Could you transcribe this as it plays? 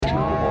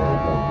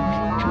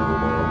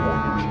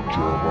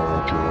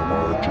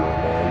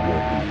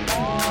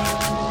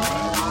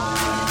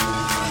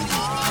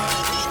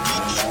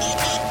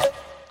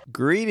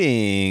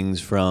Greetings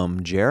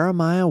from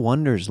Jeremiah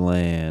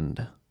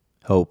Wondersland.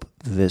 Hope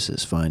this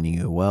is finding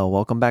you well.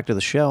 Welcome back to the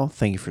show.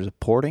 Thank you for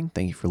supporting.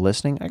 Thank you for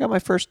listening. I got my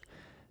first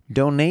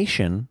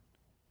donation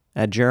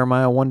at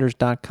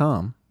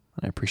jeremiahwonders.com.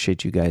 I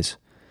appreciate you guys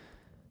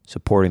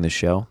supporting the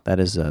show. That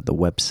is the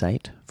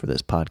website for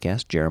this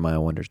podcast,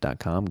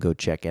 jeremiahwonders.com. Go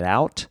check it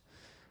out.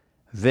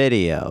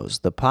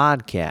 Videos, the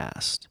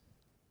podcast,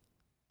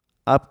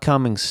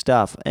 upcoming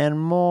stuff, and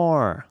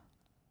more.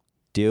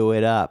 Do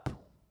it up.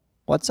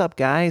 What's up,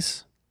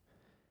 guys?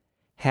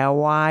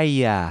 How are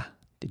ya?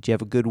 Did you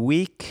have a good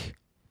week?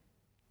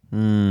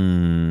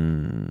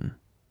 You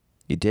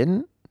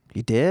didn't?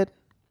 You did?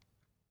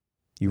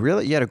 You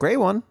had a great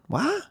one?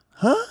 What?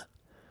 Huh?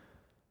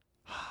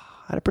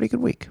 I had a pretty good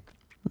week.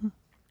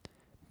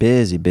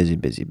 Busy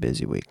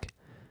week.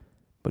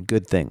 But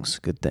good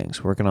things.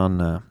 Working on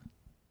a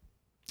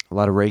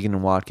lot of Reagan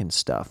and Watkins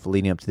stuff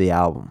leading up to the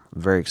album.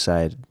 I'm very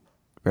excited.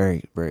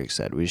 Very, very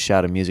excited. We just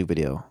shot a music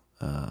video.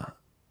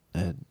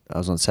 I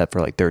was on set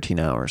for like 13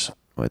 hours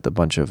with a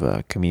bunch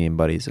of comedian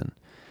buddies and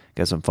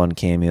got some fun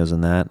cameos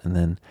in that. And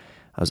then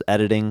I was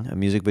editing a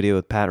music video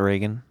with Pat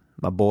Reagan,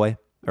 my boy,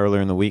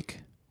 earlier in the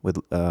week with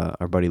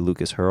our buddy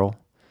Lucas Hurl.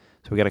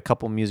 So we got a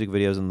couple music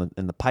videos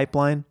in the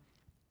pipeline.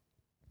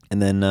 And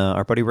then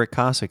our buddy Rick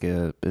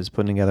Kosick is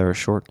putting together a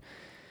short,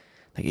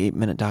 like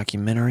 8-minute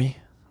documentary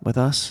with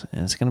us.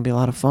 And it's going to be a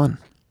lot of fun.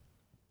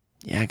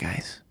 Yeah,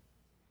 guys.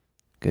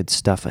 Good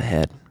stuff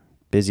ahead.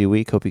 Busy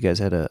week. Hope you guys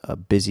had a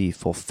busy,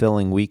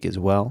 fulfilling week as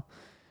well.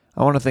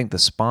 I want to thank the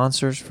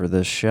sponsors for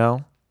this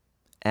show.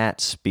 At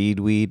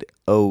Speedweed,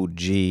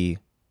 OG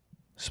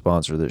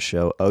sponsor this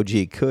show.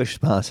 OG Kush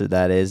sponsor,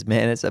 that is.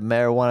 Man, it's a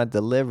marijuana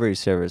delivery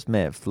service.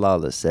 Man,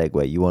 flawless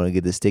segue. You want to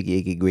get the sticky,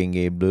 icky, green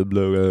game, blah,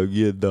 blah, blah,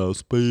 get the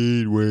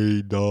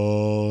Speedweed,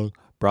 dog.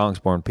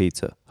 Bronx-born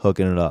pizza,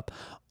 hooking it up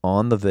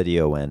on the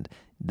video end.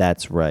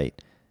 That's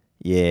right.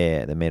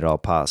 Yeah, they made it all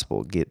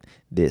possible. Get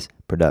this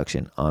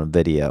production on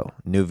video.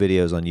 New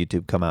videos on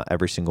YouTube come out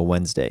every single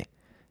Wednesday.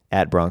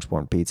 At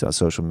Bronx-born Pizza on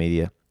social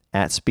media.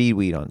 At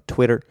Speedweed on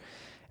Twitter.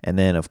 And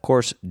then, of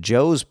course,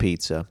 Joe's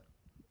Pizza.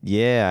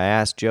 Yeah, I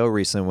asked Joe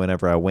recently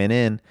whenever I went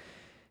in,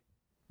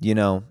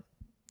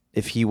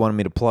 if he wanted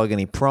me to plug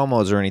any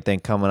promos or anything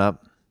coming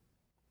up.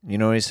 You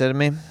know what he said to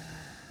me?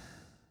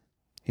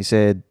 He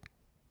said,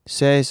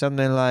 say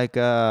something like,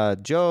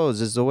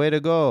 Joe's is the way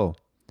to go.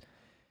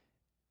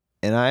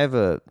 And I have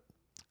a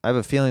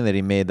feeling that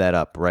he made that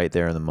up right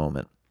there in the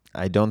moment.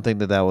 I don't think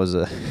that was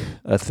a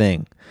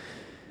thing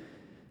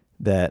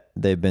that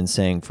they've been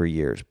saying for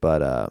years.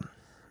 But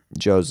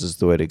Joe's is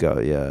the way to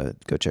go. Yeah,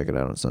 go check it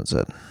out on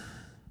Sunset.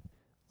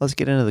 Let's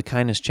get into the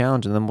kindness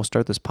challenge, and then we'll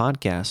start this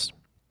podcast.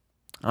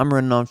 I'm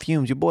running on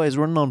fumes. Your boy is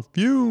running on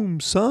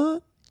fumes,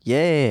 son.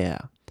 Yeah.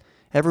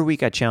 Every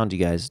week I challenge you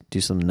guys to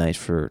do something nice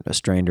for a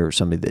stranger or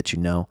somebody that you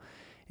know.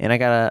 And I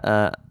got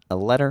a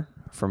letter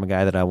from a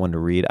guy that I wanted to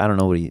read. I don't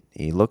know what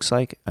he looks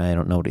like. I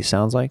don't know what he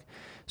sounds like.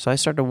 So I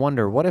started to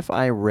wonder, what if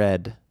I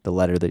read the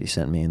letter that he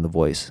sent me in the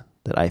voice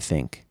that I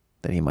think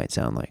that he might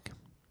sound like?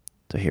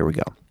 So here we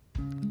go.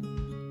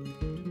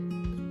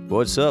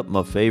 What's up,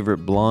 my favorite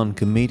blonde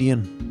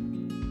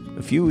comedian?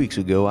 A few weeks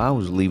ago, I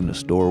was leaving a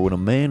store when a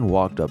man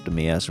walked up to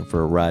me asking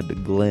for a ride to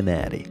Glen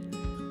Addy.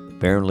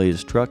 Apparently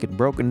his truck had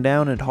broken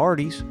down at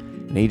Hardee's,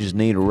 and he just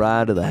needed a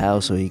ride to the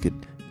house so he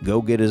could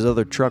go get his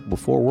other truck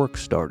before work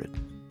started.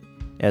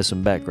 As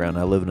some background,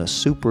 I live in a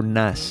super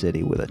nice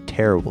city with a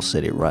terrible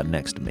city right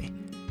next to me,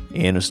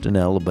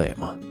 Anniston,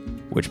 Alabama,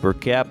 which per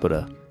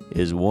capita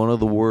is one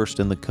of the worst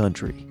in the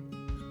country.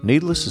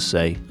 Needless to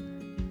say,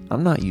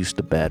 I'm not used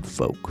to bad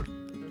folk.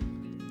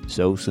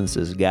 So since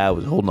this guy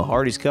was holding a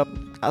Hardee's cup,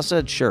 I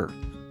said sure.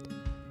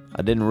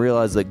 I didn't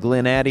realize that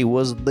Glen Addy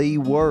was the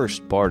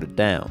worst part of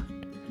town.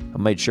 I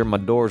made sure my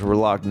doors were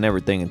locked and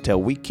everything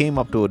until we came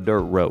up to a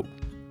dirt road.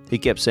 He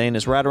kept saying,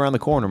 it's right around the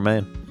corner,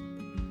 man.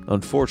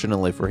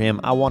 Unfortunately for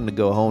him, I wanted to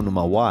go home to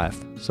my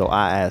wife, so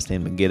I asked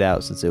him to get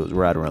out since it was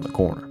right around the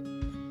corner.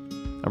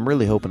 I'm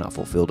really hoping I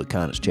fulfilled a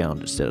kindness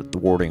challenge instead of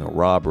thwarting a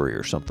robbery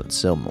or something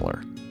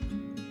similar.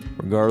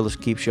 Regardless,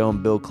 keep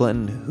showing Bill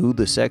Clinton who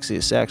the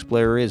sexiest sax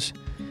player is,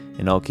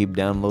 and I'll keep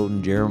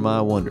downloading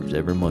Jeremiah Wonders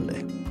every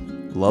Monday.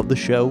 Love the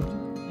show,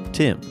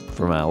 Tim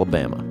from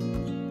Alabama.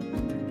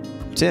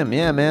 Tim,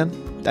 yeah, man,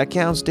 that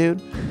counts,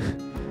 dude.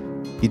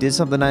 You did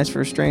something nice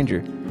for a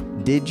stranger.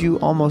 Did you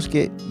almost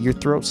get your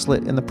throat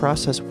slit in the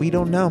process? We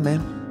don't know,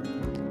 man.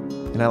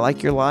 And I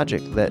like your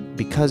logic that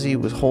because he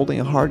was holding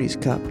a Hardee's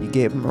cup, you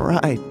gave him a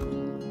ride.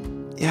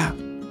 Yeah.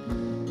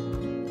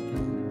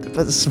 That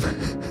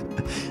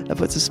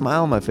puts a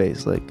smile on my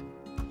face. Like,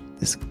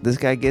 this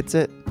guy gets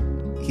it.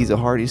 He's a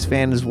Hardee's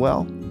fan as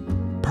well.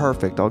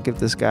 Perfect. I'll give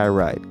this guy a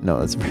ride. No,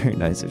 that's very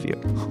nice of you.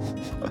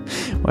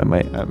 I'm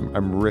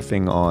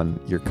riffing on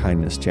your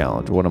kindness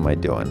challenge. What am I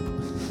doing?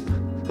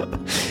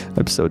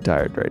 I'm so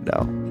tired right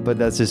now. But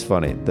that's just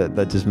funny.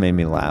 That just made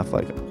me laugh.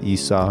 Like, you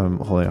saw him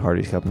holding a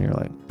Hardee's cup and you're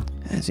like,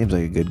 it seems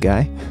like a good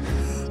guy.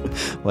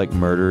 Like,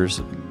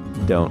 murderers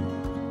don't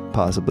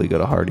possibly go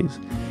to Hardee's.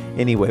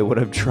 Anyway, what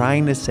I'm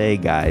trying to say,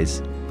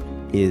 guys,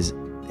 is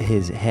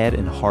his head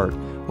and heart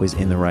was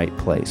in the right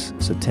place.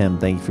 So Tim,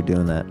 thank you for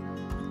doing that.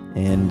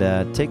 And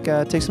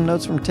take some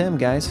notes from Tim,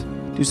 guys.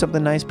 Do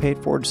something nice, pay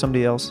it forward to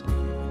somebody else.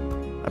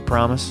 I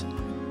promise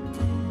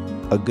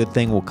a good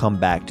thing will come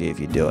back to you if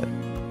you do it.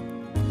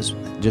 This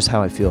is just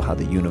how I feel how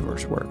the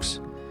universe works.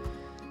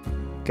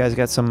 Guys,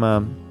 got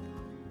some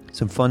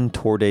fun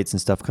tour dates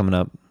and stuff coming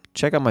up.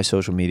 Check out my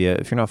social media.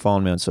 If you're not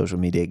following me on social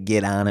media,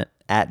 get on it.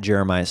 At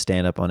Jeremiah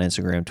Standup on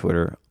Instagram,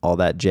 Twitter, all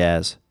that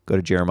jazz. Go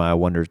to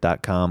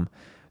jeremiahwonders.com.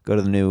 Go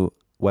to the new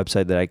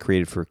website that I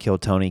created for Kill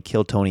Tony,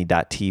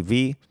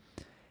 killtony.tv.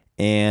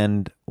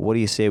 And what do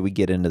you say we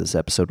get into this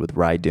episode with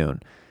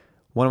Rydun?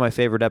 One of my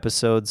favorite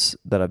episodes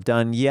that I've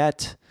done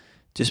yet,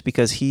 just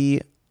because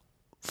he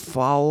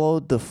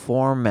followed the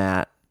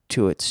format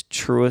to its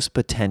truest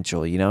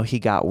potential. You know, he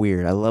got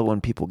weird. I love when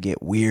people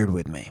get weird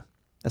with me.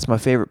 That's my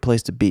favorite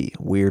place to be,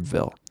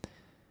 Weirdville.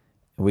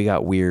 We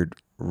got weird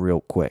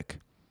real quick.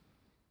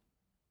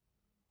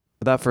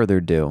 Without further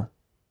ado,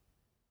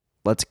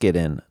 let's get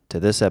into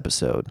this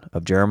episode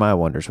of Jeremiah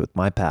Wonders with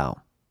my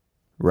pal,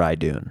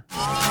 Rydun.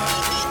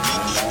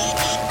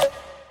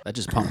 That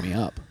just pumped me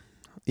up.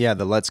 Yeah,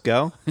 the let's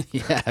go?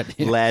 Yeah,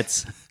 dude.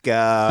 Let's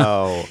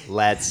go.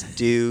 Let's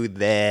do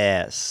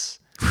this.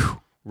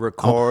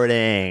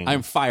 Recording.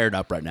 I'm fired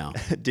up right now.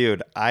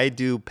 Dude, I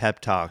do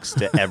pep talks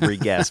to every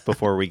guest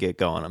before we get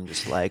going. I'm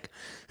just like,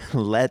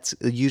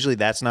 usually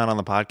that's not on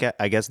the podcast.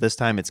 I guess this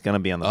time it's going to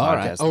be on the All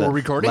podcast. right. Oh, we're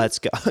recording? Let's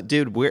go.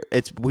 Dude,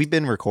 we've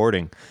been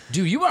recording.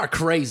 Dude, you are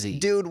crazy.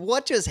 Dude,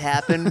 what just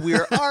happened?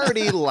 We're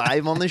already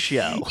live on the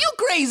show. You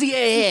crazy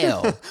as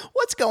hell.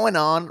 What's going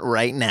on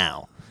right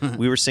now?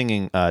 We were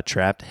singing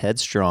Trapped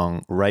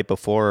Headstrong right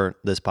before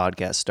this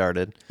podcast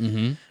started.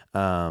 Mm-hmm.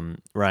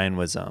 Ryan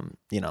was,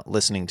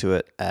 listening to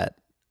it at,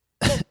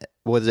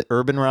 was it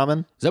Urban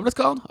Ramen? Is that what it's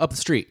called? Up the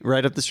street.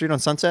 Right up the street on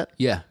Sunset?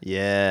 Yeah.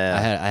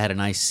 Yeah. I had a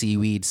nice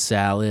seaweed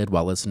salad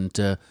while listening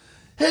to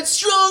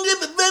Headstrong.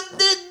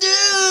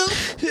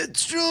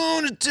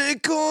 Headstrong to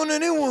take on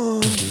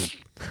anyone.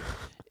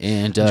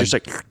 And just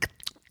like,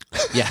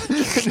 yeah,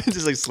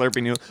 just like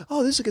slurping you.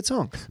 Oh, this is a good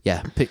song.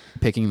 yeah,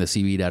 picking the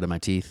seaweed out of my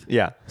teeth.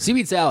 Yeah.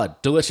 Seaweed salad,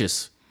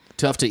 delicious,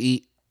 tough to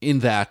eat. In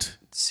that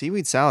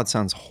seaweed salad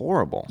sounds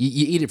horrible.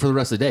 you eat it for the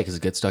rest of the day because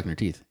it gets stuck in your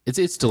teeth.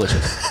 It's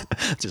delicious.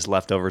 Just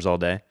leftovers all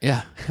day.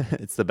 Yeah,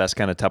 It's the best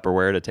kind of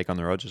Tupperware to take on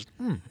the road. Just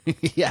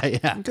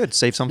yeah. good.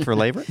 Save some for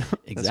later.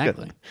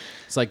 Exactly.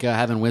 It's like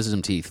having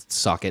wisdom teeth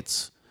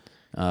sockets.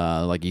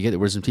 Like you get the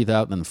wisdom teeth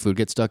out, and then the food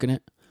gets stuck in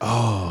it.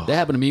 Oh, that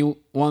happened to me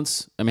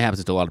once. I mean, it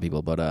happens to a lot of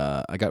people, but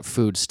I got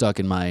food stuck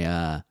in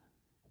my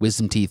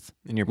wisdom teeth,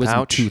 in your wisdom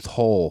pouch? tooth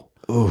hole.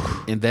 Ooh.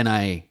 And then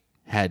I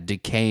had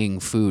decaying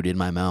food in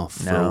my mouth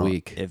for a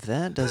week. If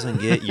that doesn't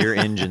get your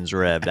engines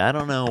revved, I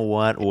don't know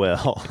what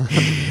will.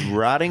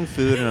 Rotting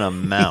food in a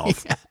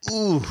mouth. Yeah.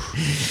 Ooh.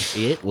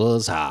 It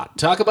was hot.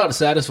 Talk about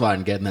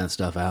satisfying getting that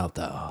stuff out,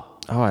 though.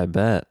 Oh, I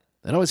bet.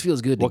 It always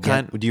feels good. What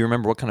kind? Do you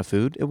remember what kind of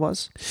food it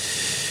was?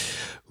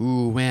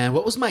 Ooh, man,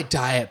 what was my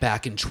diet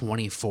back in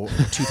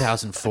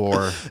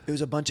 2004? It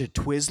was a bunch of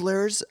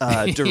Twizzlers,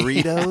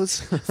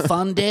 Doritos,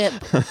 Fun Dip,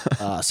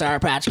 Sour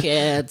Patch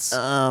Kids,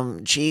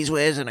 Cheese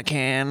Whiz in a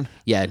can.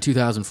 Yeah, in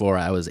 2004,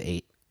 I was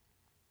 8.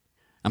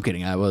 I'm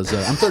kidding. I'm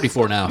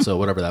 34 now, so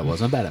whatever that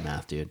was. I'm bad at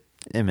math, dude.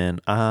 Hey, man,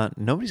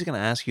 nobody's going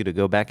to ask you to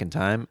go back in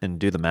time and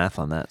do the math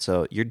on that,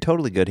 so you're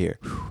totally good here.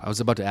 I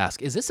was about to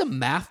ask, is this a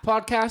math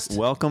podcast?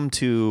 Welcome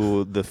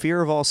to The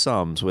Fear of All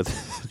Sums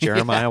with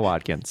Jeremiah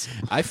Watkins.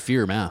 I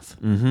fear math.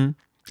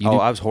 Mm-hmm.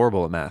 I was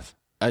horrible at math.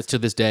 To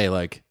this day,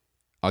 like,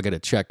 I'll get a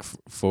check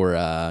for,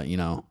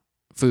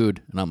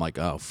 food, and I'm like,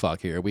 oh,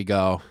 fuck, here we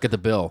go. Get the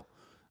bill.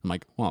 I'm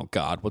like, oh,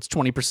 God, what's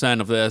 20%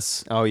 of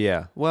this? Oh,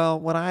 yeah. Well,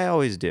 what I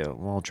always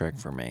do, trick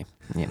for me,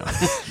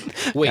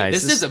 Wait, guys,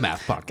 this is a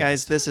math podcast.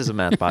 Guys, this is a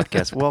math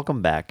podcast.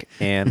 Welcome back.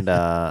 And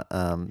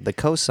the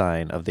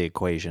cosine of the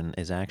equation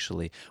is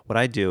actually, what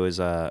I do is,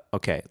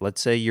 okay,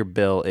 let's say your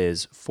bill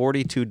is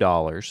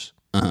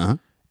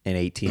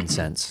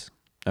 $42.18.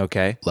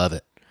 Okay? Love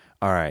it.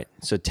 All right.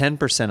 So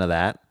 10% of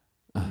that,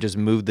 just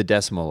move the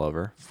decimal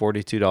over.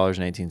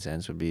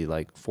 $42.18 would be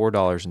like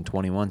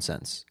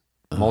 $4.21.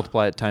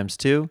 Multiply it times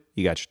 2,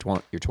 you got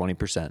your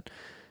 20%.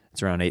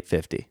 It's around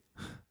 $8.50.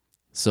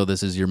 So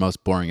this is your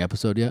most boring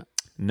episode yet?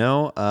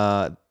 No,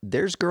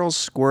 there's girls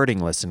squirting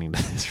listening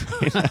to this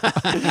right now.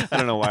 I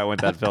don't know why I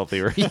went that filthy.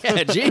 Right? Yeah,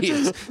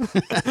 jeez.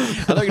 I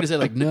thought you were going to say,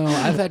 like, no,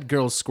 I've had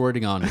girls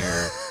squirting on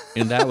here,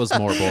 and that was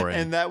more boring.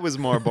 And that was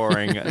more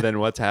boring than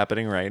what's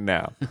happening right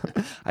now.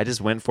 I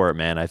just went for it,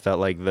 man. I felt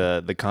like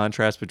the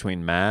contrast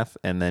between math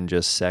and then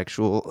just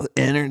sexual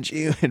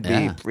energy would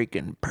be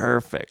freaking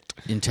perfect.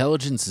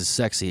 Intelligence is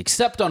sexy,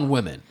 except on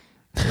women.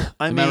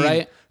 Am I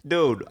right?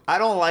 Dude, I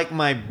don't like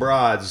my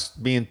broads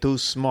being too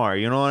smart.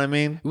 You know what I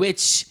mean?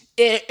 Which,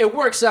 it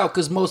works out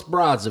because most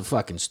broads are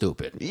fucking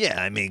stupid.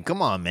 Yeah, I mean, come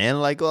on, man.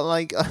 I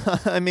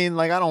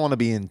don't want to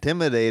be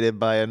intimidated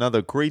by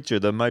another creature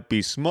that might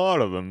be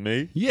smarter than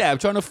me. Yeah, I'm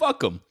trying to fuck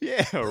them.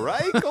 Yeah,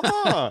 right? Come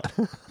on.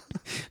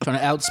 Trying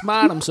to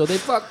outsmart them so they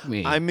fuck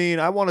me. I mean,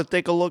 I want to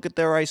take a look at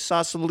their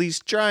isosceles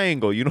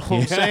triangle. You know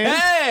what I'm saying?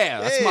 Hey,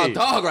 that's my Hey.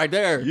 dog right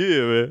there.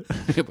 Yeah,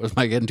 man. Was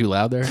I getting too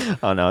loud there?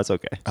 Oh, no, it's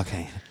okay.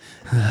 Okay.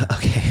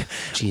 Okay.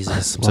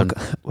 Jesus.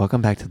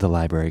 Welcome back to the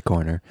library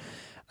corner.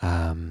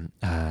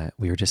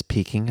 We were just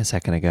peeking a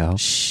second ago,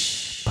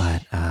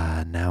 but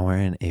now we're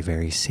in a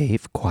very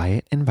safe,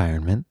 quiet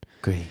environment.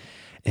 Great.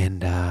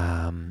 And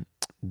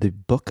the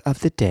book of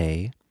the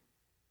day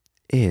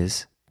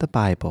is the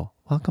Bible.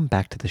 Welcome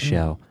back to the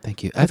show.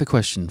 Thank you. I have a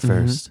question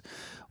 1st.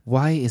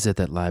 Why is it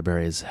that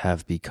libraries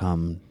have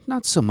become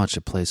not so much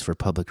a place for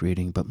public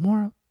reading, but more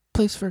a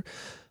place for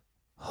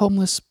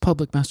homeless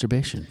public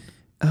masturbation?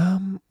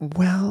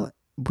 Well,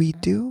 we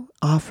do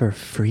offer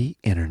free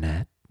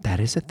internet. That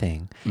is a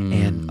thing.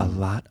 And a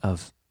lot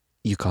of,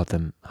 you call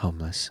them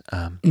homeless.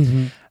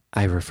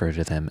 I refer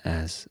to them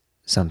as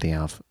something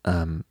else.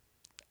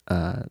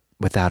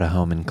 Without a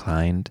home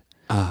inclined.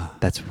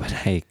 That's what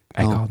I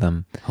call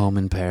them. Home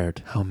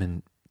impaired.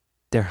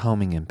 They're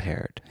homing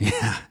impaired.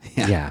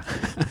 Yeah.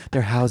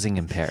 They're housing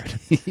impaired.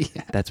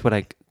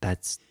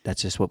 That's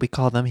just what we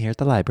call them here at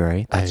the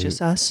library. That's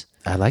just us.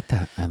 I like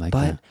that.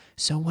 But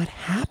so what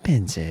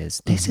happens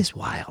is, this is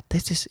wild.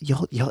 This is,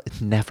 you'll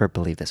never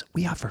believe this.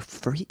 We offer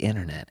free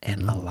internet,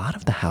 and a lot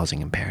of the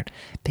housing impaired,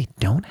 they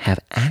don't have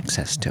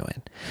access to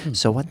it.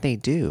 So what they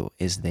do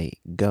is they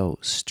go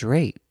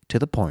straight to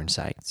the porn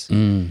sites,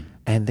 and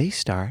they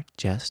start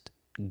just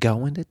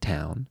going to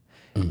town,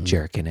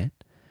 jerking it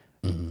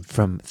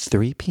from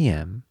 3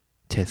 p.m.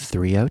 to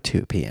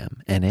 3:02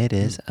 p.m. And it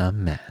is a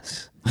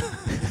mess.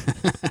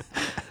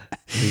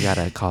 We got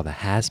to call the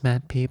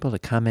hazmat people to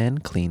come in,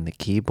 clean the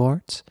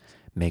keyboards,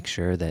 make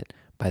sure that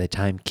by the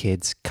time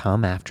kids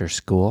come after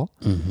school,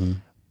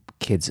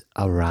 kids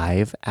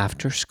arrive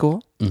after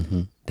school,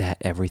 that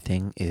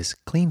everything is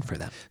clean for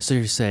them. So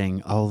you're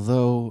saying,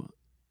 although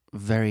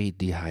very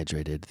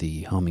dehydrated,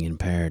 the homing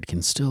impaired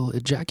can still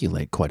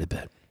ejaculate quite a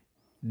bit.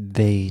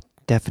 They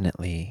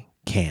definitely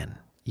can.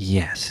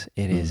 Yes,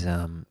 it is.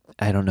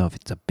 I don't know if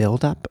it's a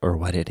buildup or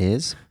what it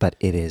is, but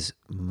it is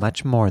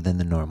much more than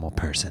the normal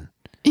person.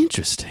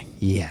 Interesting.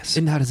 Yes.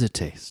 And how does it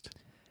taste?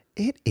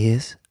 It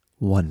is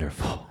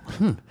wonderful.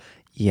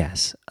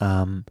 Yes.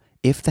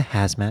 If the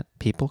hazmat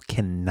people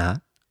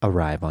cannot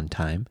arrive on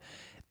time,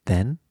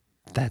 then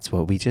that's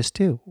what we just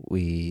do.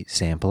 We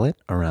sample it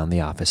around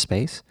the office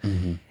space,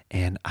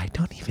 and I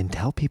don't even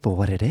tell people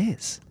what it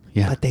is.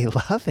 Yeah. But they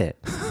love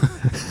it.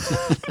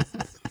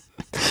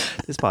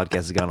 This podcast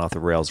has gone off the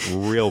rails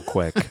real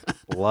quick.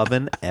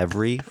 Loving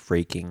every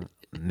freaking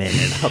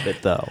minute of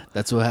it, though.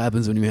 That's what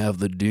happens when you have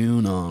the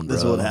Dune on, bro.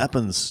 This is what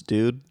happens,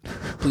 dude.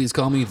 Please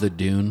call me the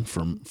Dune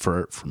from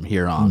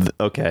here on.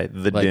 Okay,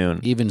 the Like,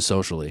 Dune. even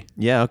socially.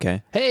 Yeah,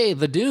 okay. Hey,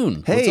 the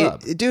Dune. Hey,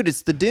 What's up? dude,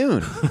 it's the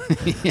Dune.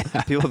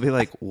 People will be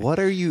like, "What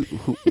are you?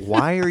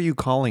 Why are you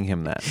calling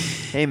him that?"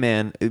 Hey,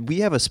 man, we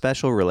have a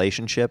special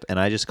relationship, and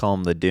I just call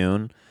him the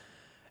Dune,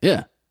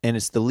 Yeah. and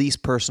it's the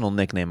least personal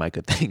nickname I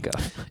could think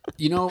of.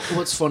 You know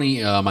what's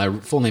funny? My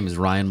full name is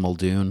Ryan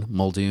Muldoon.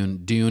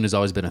 Muldoon. Dune has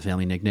always been a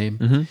family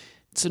nickname.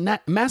 It's a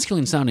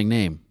masculine sounding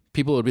name.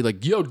 People would be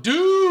like, "Yo,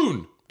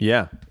 Dune."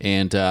 Yeah.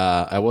 And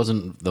I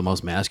wasn't the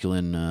most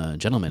masculine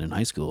gentleman in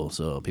high school,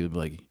 so people would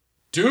be like,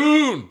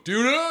 Dune,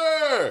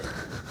 Dune.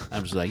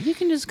 I'm just like, you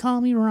can just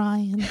call me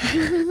Ryan.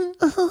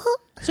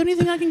 Is there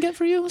anything I can get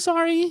for you?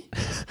 Sorry.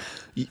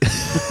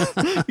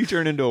 You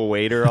turn into a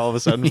waiter all of a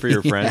sudden for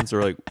your friends.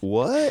 They're like,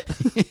 "What?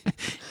 You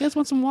guys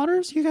want some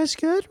waters? You guys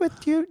good?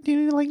 Do you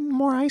need like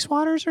more ice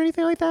waters or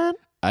anything like that?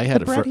 I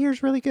had The bread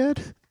here's really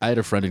good." I had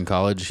a friend in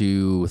college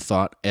who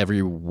thought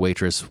every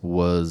waitress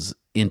was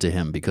into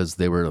him because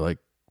they were like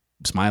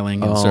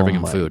smiling and serving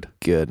him food.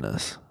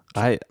 Goodness.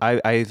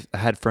 I've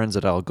had friends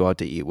that I'll go out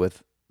to eat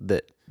with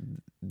that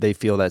they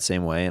feel that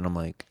same way, and I'm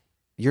like,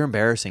 you're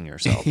embarrassing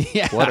yourself.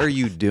 Yeah. What are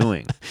you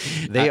doing?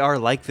 They are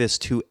like this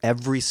to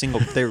every single.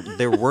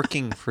 They're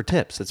working for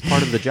tips. It's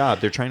part of the job.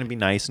 They're trying to be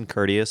nice and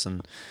courteous.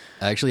 And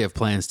I actually have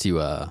plans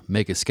to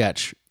make a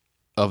sketch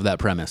of that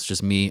premise.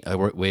 Just me, a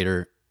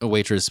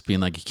waitress being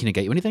like, "Can I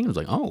get you anything?" I was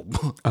like, "Oh,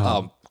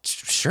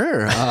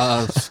 sure.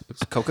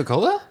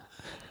 Coca-Cola?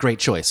 Great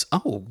choice."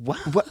 Oh, wow.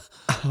 What?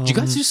 Did you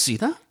guys just see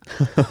that?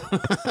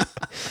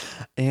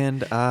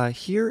 And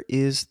here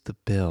is the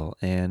bill.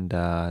 And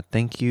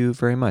thank you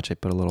very much. I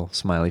put a little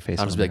smiley face.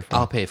 I'll on just be there like,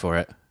 I'll pay for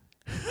it.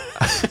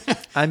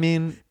 I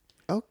mean,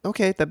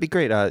 okay, that'd be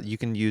great. You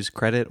can use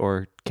credit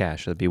or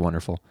cash. That'd be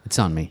wonderful. It's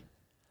on me.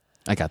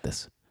 I got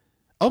this.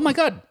 Oh my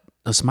God.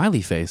 A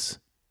smiley face.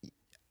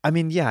 I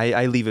mean, yeah,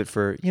 I leave it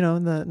for,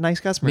 the nice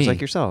customers Me?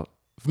 like yourself.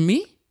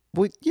 Me?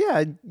 Well,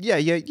 yeah.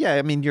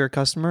 I mean, you're a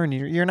customer and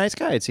you're a nice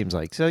guy, it seems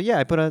like. So, yeah,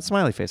 I put a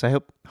smiley face. I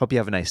hope you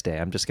have a nice day.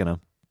 I'm just going to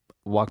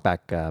walk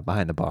back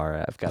behind the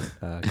bar. I've got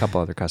a couple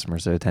other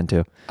customers to attend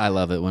to. I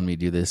love it when we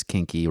do this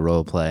kinky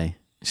role play.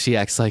 She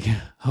acts like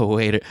a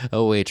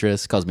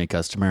waitress, calls me a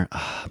customer.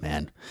 Ah,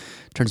 man,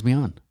 turns me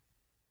on.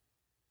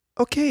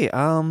 Okay,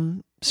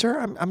 sir,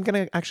 I'm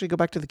going to actually go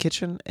back to the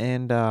kitchen.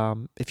 And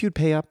if you'd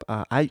pay up,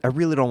 I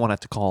really don't want to have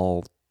to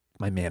call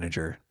my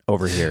manager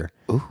over here.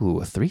 Ooh,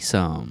 a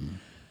threesome.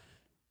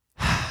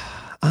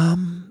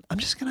 I'm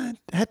just gonna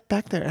head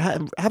back there.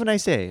 Have a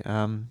nice day.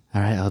 All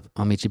right,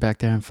 I'll meet you back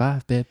there in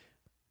 5, babe.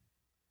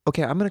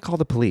 Okay, I'm gonna call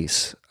the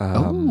police.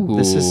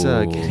 This is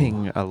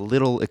getting a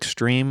little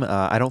extreme.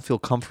 I don't feel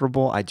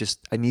comfortable. I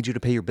need you to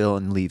pay your bill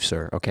and leave,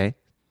 sir. Okay.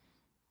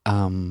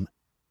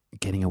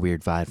 Getting a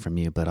weird vibe from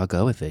you, but I'll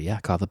go with it. Yeah,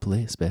 call the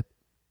police, babe.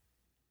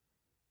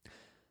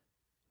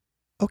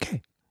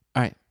 Okay.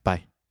 All right,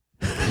 bye.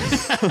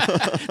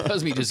 That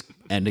was me just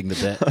ending the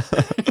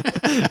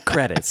bit.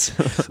 Credits.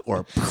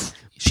 Or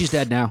she's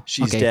dead now.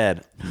 She's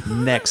dead.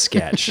 Next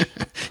sketch.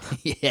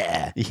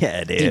 Yeah.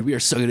 Yeah, Dude, dude. we are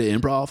so good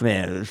at improv.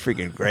 Man, it's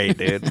freaking great,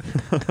 dude.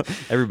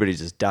 Everybody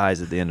just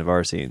dies at the end of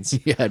our scenes.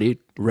 Yeah, dude.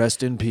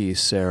 Rest in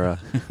peace, Sarah.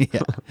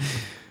 Yeah.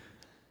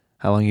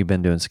 How long you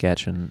been doing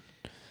sketch and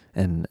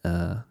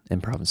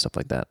improv and stuff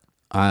like that?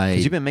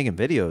 Because you've been making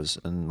videos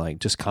and like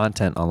just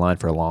content online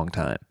for a long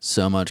time.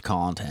 So much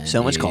content.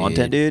 So much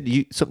content,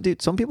 dude.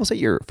 Some people say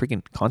you're a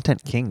freaking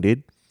content king,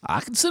 dude. I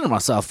consider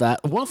myself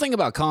that. One thing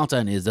about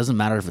content is it doesn't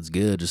matter if it's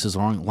good, just as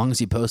long as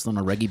you post on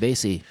a regular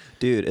basis.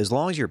 Dude, as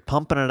long as you're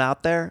pumping it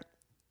out there,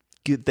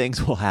 good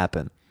things will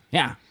happen.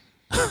 Yeah.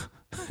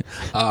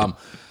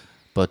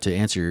 But to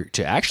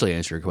actually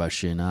answer your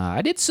question,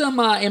 I did some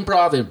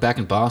improv back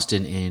in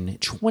Boston in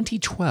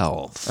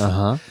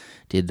 2012.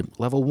 Did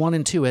level 1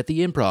 and 2 at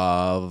the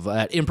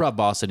Improv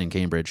Boston in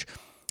Cambridge,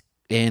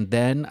 and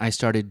then I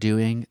started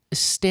doing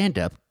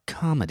stand-up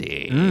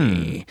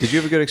comedy. Did you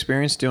have a good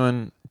experience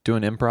doing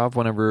improv?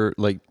 Whenever,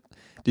 like,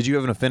 did you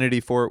have an affinity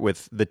for it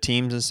with the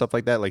teams and stuff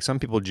like that? Like, some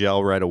people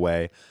gel right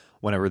away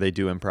whenever they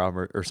do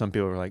improv, or some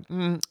people are like,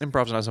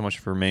 improv's not so much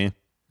for me.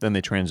 Then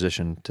they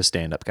transition to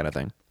stand-up kind of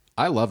thing.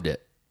 I loved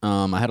it.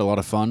 I had a lot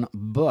of fun,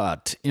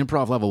 but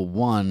improv level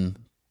 1,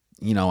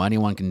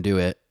 anyone can do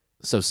it.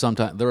 So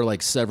sometimes there were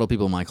like several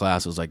people in my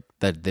class was like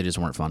that they just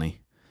weren't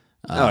funny.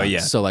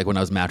 So like when I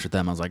was matched with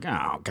them, I was like,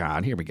 oh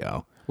God, here we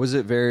go. Was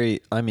it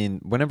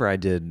whenever I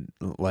did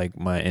like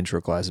my intro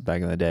classes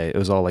back in the day, it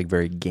was all like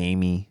very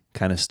gamey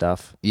kind of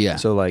stuff. Yeah.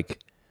 So like,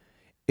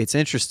 it's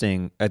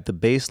interesting at the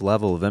base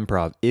level of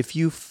improv, if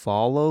you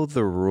follow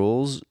the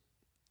rules,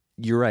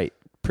 you're right.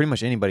 Pretty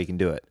much anybody can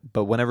do it.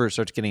 But whenever it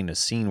starts getting to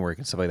scene work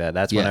and stuff like that,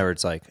 that's whenever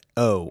it's like,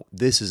 oh,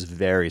 this is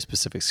very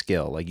specific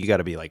skill. Like you got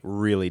to be like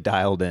really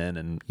dialed in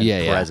and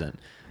present.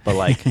 But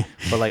like,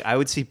 I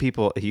would see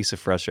people. It used to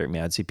frustrate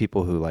me. I'd see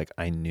people who like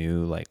I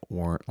knew like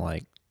weren't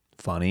like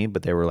funny,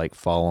 but they were like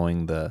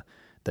following the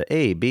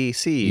A, B,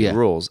 C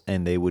rules,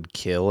 and they would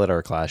kill at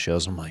our class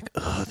shows. I'm like,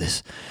 oh,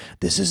 this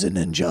is an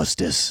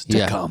injustice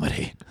to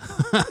comedy.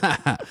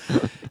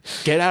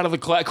 Get out of the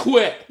class,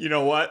 quick! You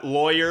know what,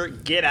 lawyer?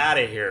 Get out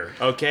of here,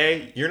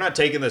 okay? You're not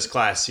taking this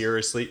class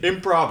seriously.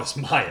 Improv is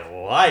my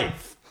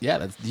life.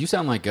 Yeah, you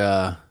sound like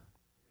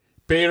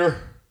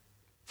Peter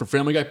from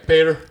Family Guy.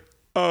 Peter.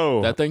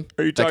 Oh, that thing?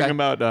 Are you talking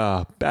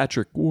about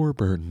Patrick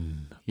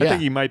Warburton? Yeah. I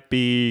think he might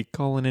be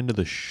calling into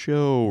the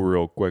show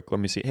real quick. Let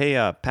me see. Hey,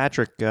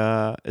 Patrick,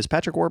 is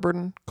Patrick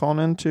Warburton calling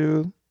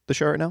into the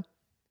show right now?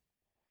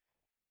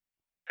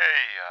 Hey,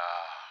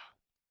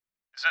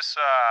 is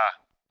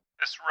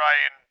this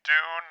Ryan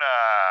Dune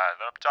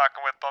that I'm talking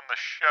with on the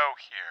show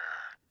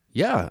here?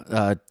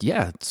 Yeah,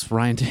 it's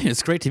Ryan.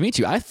 It's great to meet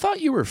you. I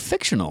thought you were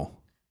fictional.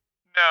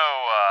 No,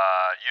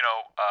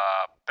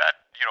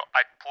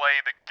 I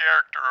play the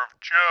character of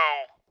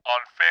Joe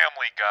on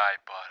Family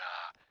Guy, but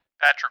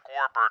Patrick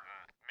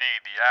Warburton, me,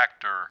 the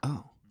actor,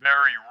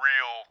 very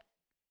real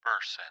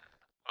person.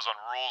 I was on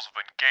Rules of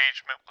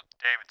Engagement with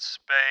David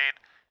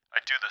Spade. I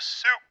do the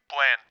Soup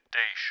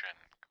Plantation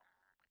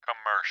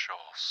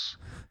commercials.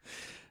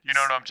 You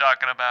know what I'm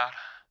talking about?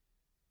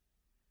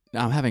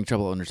 Now, I'm having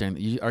trouble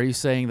understanding. Are you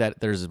saying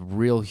that there's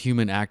real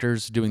human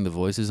actors doing the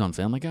voices on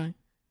Family Guy?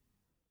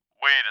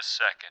 Wait a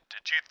second.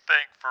 Did you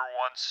think for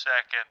 1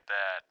 second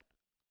that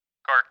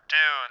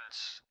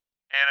cartoons,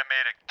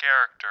 animated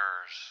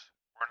characters,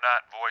 were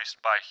not voiced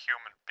by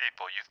human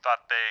people? You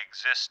thought they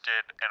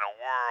existed in a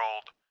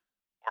world,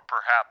 or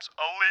perhaps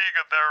a league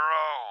of their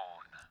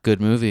own?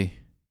 Good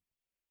movie.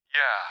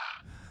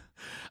 Yeah.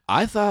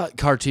 I thought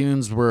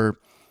cartoons were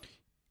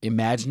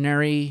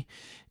imaginary,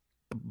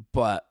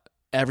 but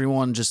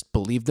everyone just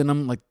believed in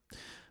them. Like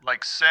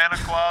Santa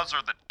Claus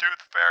or the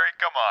Tooth Fairy?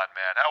 Come on,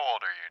 man. How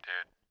old are you,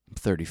 dude? I'm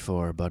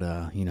 34, but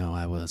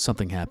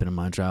something happened in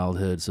my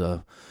childhood,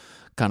 so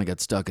kind of got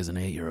stuck as an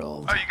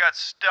 8-year-old. Oh, you got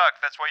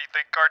stuck. That's why you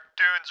think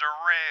cartoons are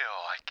real.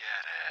 I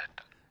get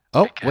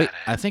it. Wait.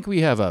 I think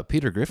we have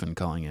Peter Griffin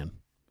calling in.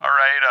 All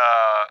right,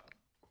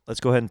 Let's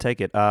go ahead and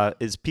take it.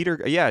 Is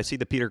Peter? Yeah, I see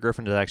that Peter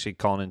Griffin is actually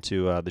calling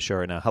into the show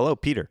right now. Hello,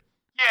 Peter.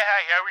 Yeah,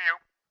 hi, how are you?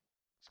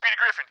 It's Peter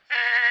Griffin.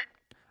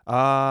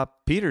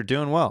 Peter,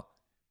 doing well.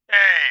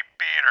 Hey,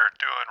 Peter,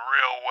 doing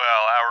real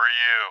well. How are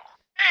you?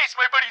 Hey, it's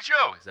my buddy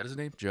Joe. Is that his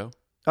name, Joe?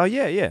 Oh,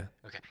 yeah.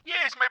 Okay.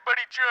 Yeah, it's my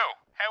buddy Joe.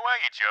 How are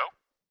you, Joe?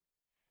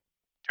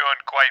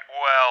 Doing quite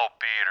well,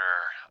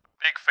 Peter.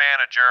 Big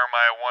fan of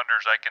Jeremiah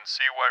Wonders. I can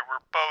see why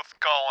we're both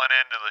calling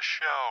into the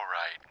show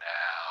right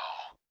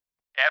now.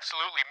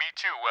 Absolutely, me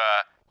too.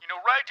 You know,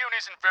 Rydune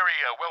isn't very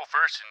well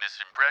versed in this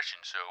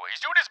impression, so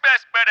he's doing his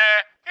best, but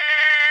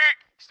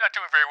he's not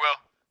doing very well.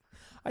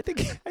 I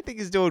think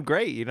he's doing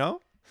great, you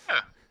know?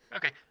 Huh.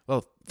 Okay.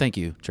 Well, thank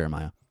you,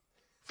 Jeremiah.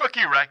 Fuck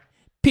you, Ry.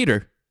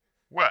 Peter,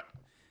 What?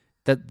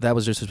 that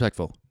was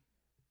disrespectful.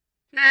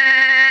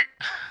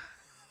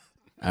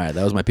 All right,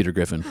 that was my Peter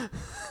Griffin. All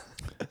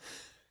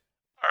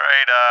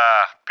right,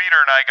 Peter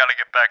and I gotta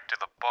get back to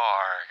the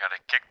bar. Gotta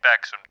kick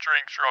back some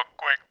drinks real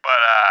quick,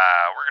 but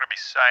we're gonna be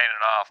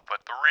signing off.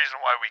 But the reason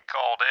why we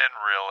called in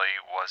really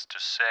was to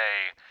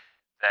say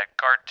that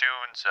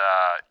cartoons,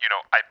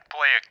 I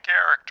play a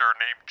character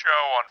named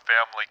Joe on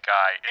Family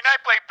Guy. And I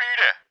play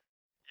Peter.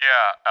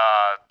 Yeah,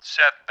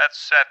 that's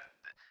Seth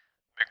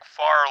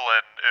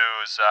MacFarlane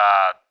who's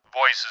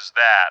voices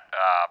that,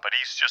 but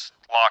he's just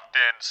locked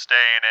in,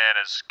 staying in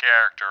his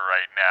character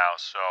right now.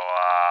 So,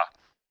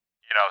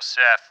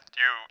 Seth,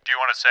 do you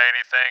want to say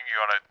anything? You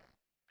want to,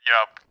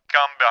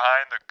 come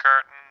behind the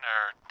curtain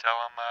or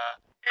tell him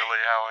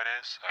really how it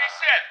is? Hey,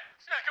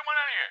 Seth, come on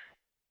out here.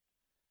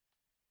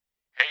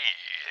 Hey,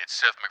 it's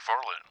Seth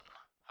MacFarlane.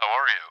 How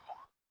are you?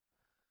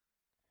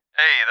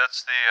 Hey,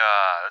 that's the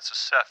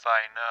Seth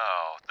I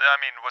know. I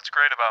mean, what's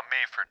great about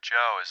me for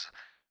Joe is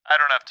I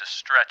don't have to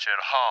stretch at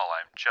all.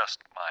 I'm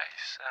just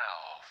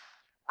myself.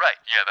 Right,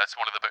 yeah, that's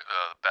one of the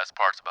best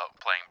parts about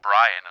playing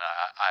Brian, and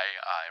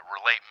I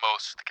relate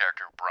most to the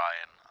character of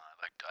Brian. I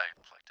like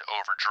to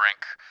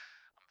overdrink.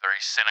 I'm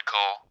very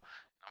cynical.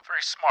 I'm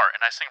very smart,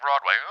 and I sing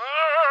Broadway.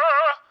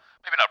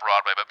 Maybe not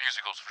Broadway, but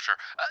musicals for sure.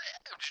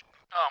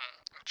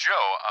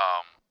 Joe,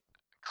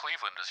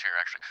 Cleveland is here,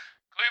 actually.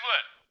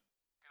 Cleveland!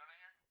 Get out of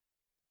here.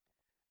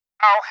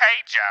 Oh,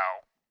 hey,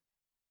 Joe.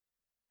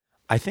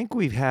 I think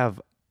we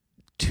have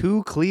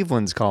 2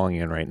 Clevelands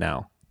calling in right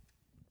now.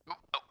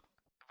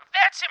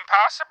 That's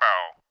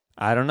impossible.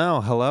 I don't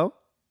know. Hello?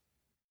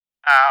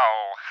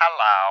 Oh,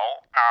 hello.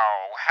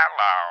 Oh,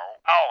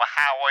 hello. Oh,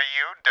 how are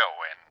you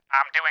doing?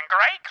 I'm doing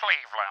great,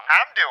 Cleveland.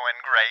 I'm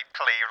doing great,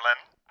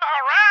 Cleveland.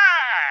 All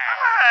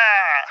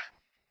right.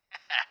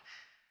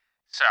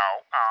 So,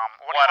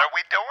 what are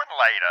we doing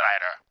later?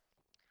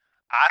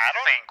 I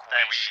think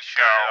we should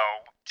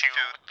go to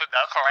the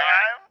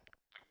clam.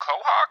 The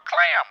Quahog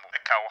Clam.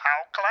 The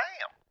Quahog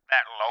Clam.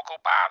 That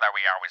local bar that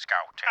we always go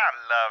to. I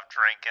love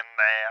drinking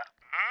there.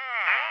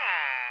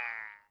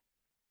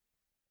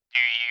 Do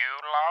you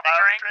love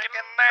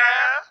drinking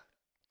there?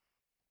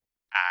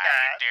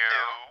 I do.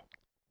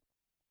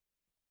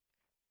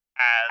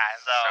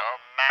 As a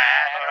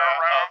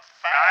matter of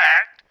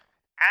fact,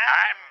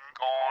 I'm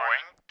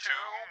going to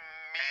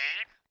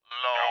meet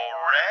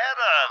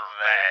Loretta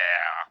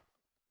there.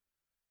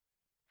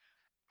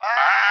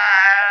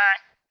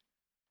 Bye.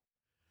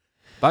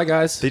 Bye,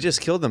 guys. They just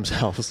killed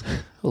themselves.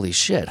 Holy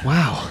shit.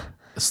 Wow.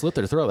 Slit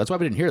their throat. That's why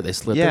we didn't hear it. They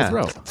slit Yeah.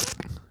 their throat.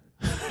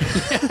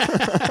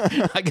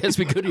 I guess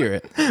we could hear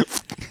it.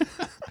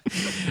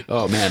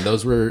 Oh man,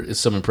 those were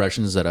some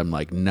impressions that I'm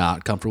like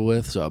not comfortable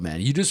with. So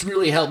man, you just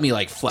really helped me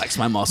like flex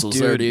my muscles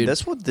there, dude.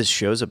 That's what this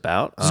show's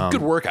about. It's a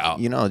good workout.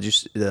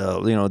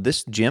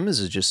 This gym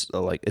is just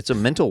it's a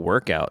mental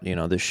workout.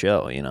 This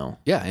show.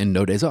 Yeah, and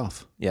no days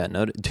off. Yeah,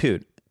 no,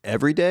 dude.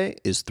 Every day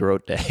is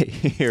throat day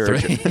here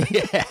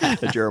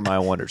at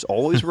Jeremiah Wonders.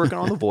 Always working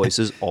on the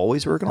voices,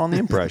 always working on the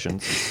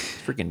impressions.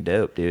 It's freaking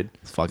dope, dude.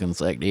 It's fucking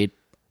sick, dude.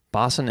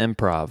 Boston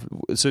Improv.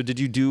 So did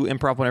you do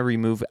improv whenever you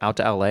moved out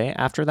to LA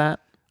after that?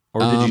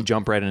 Or did you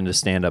jump right into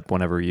stand-up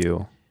whenever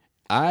you...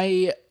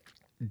 I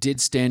did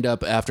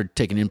stand-up after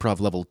taking improv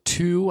level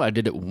 2. I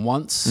did it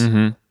once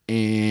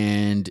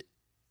and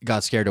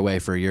got scared away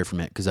for a year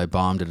from it because I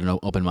bombed at an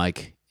open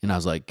mic and I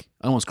was like,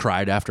 I almost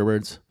cried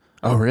afterwards.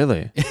 Oh,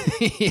 really?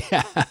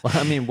 Yeah. Well,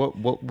 I mean,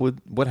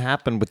 what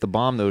happened with the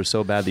bomb that was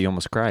so bad that you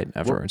almost cried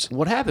afterwards?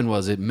 What happened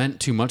was it meant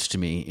too much to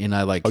me and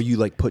I like... Oh,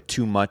 you put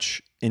too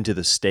much into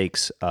the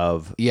stakes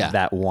of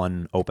that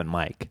one open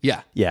mic.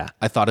 Yeah. Yeah.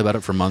 I thought about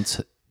it for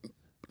months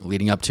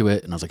leading up to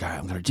it and I was like, all right,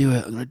 I'm going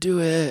to do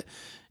it.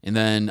 And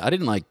then I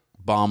didn't like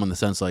bomb in the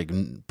sense like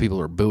people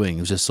were booing.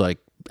 It was just like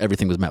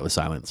everything was met with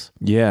silence.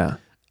 Yeah.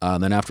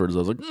 Then afterwards I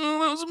was like, oh,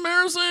 that was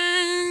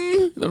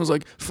embarrassing. Then I was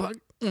like, fuck.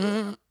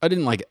 I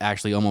didn't like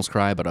actually almost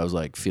cry, but I was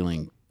like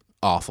feeling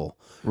awful.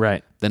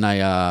 Right. Then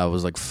I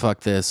was like,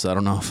 fuck this. I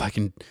don't know if I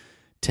can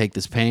take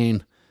this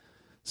pain.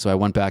 So I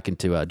went back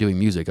into doing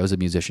music. I was a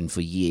musician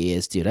for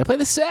years, dude. I play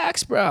the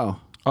sax, bro.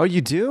 Oh,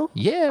 you do?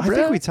 Yeah, bro. I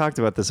think we talked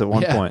about this at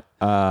one point.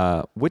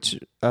 Which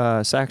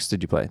sax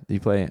did you play? Did you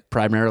play?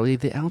 Primarily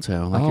the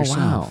alto, like yourself.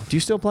 Wow. Do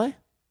you still play?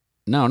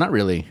 No, not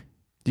really.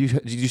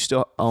 Did you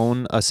still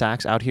own a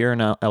sax out here in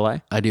LA?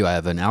 I do. I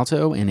have an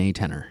alto and a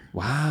tenor.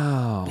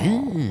 Wow.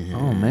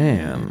 Oh,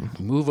 man.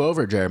 Move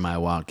over,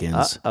 Jeremiah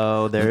Watkins.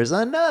 Uh-oh, there's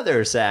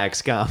another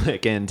sax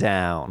comic in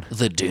town.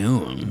 The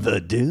Dune. The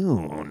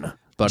Dune.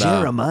 But,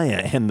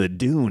 Jeremiah and the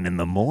Dune in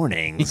the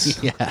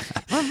mornings. Yeah.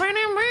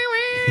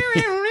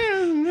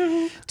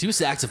 2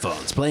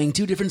 saxophones playing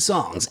 2 different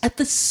songs at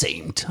the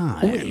same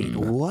time. Wait,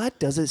 what?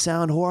 Does it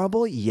sound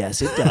horrible?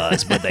 Yes, it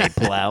does, but they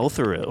plow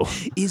through.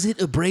 Is it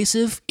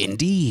abrasive?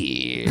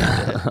 Indeed.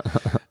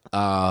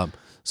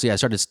 So yeah,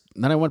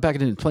 then I went back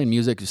into playing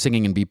music,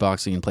 singing and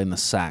beatboxing and playing the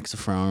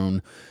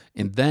saxophone.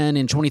 And then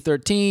in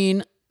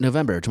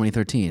November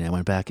 2013, I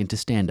went back into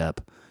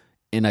stand-up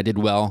and I did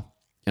well.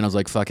 And I was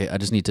like, fuck it. I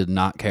just need to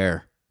not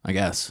care, I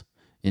guess,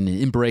 and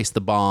embrace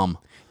the bomb.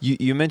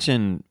 You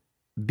mentioned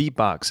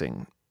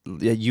beatboxing.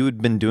 Yeah, you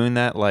had been doing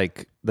that,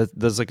 like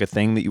that's like a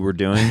thing that you were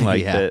doing,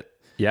 like Yeah. that.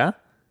 Yeah.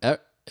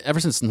 Ever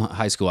since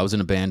high school, I was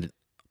in a band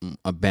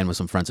with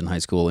some friends in high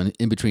school, and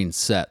in between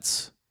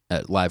sets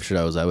at live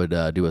shows, I would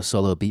do a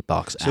solo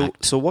beatbox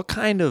act. So what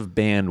kind of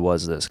band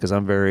was this? Because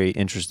I'm very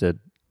interested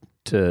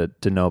to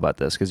know about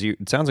this. Because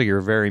it sounds like you're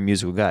a very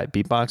musical guy.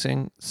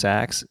 Beatboxing,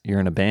 sax. You're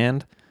in a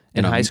band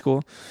in high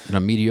school, And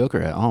I'm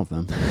mediocre at all of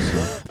them.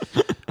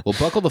 So. Well,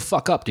 buckle the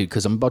fuck up, dude,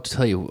 because I'm about to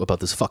tell you about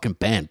this fucking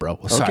band, bro.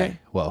 Sorry. Okay.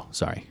 Well,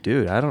 sorry.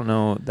 dude. I don't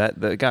know.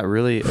 That got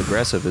really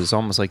aggressive. It's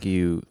almost like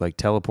you like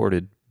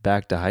teleported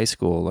back to high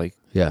school, like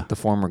Yeah. the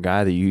former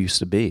guy that you used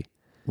to be.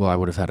 Well, I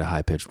would have had a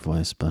high-pitched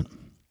voice, but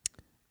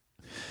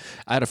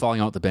I had a falling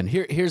out with the band.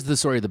 Here's the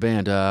story of the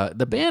band.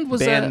 The band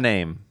was Band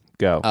name.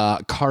 Go.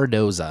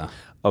 Cardoza.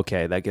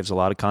 Okay, that gives a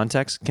lot of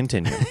context.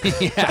 Continue.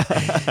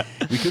 Yeah.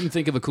 We couldn't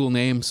think of a cool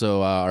name,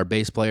 so our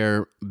bass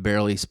player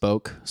barely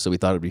spoke, so we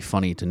thought it'd be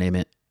funny to name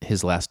it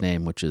his last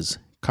name, which is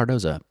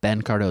Cardoza,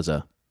 Ben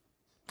Cardoza.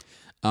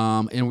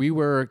 And we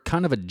were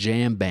kind of a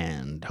jam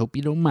band. Hope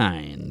you don't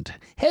mind.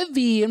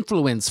 Heavy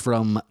influence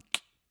from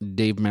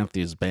Dave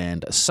Matthews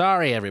Band.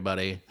 Sorry,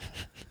 everybody.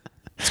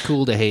 It's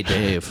cool to hate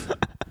Dave.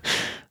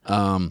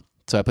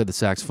 So I played the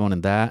saxophone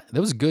in that.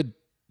 That was good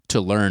to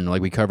learn.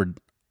 Like, we covered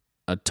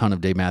a ton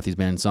of Dave Matthews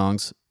Band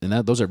songs, and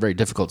those are very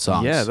difficult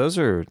songs. Yeah, those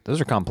are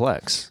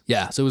complex.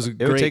 Yeah, so it was It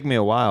would take me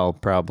a while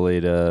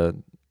probably to.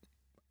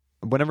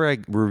 Whenever I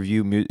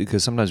review music,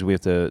 because sometimes we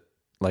have to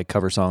like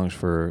cover songs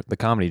for the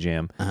Comedy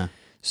Jam.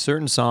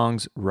 Certain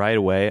songs right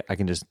away, I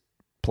can just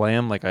play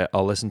them. Like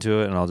I'll listen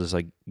to it and I'll just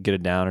like get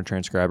it down or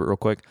transcribe it real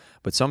quick.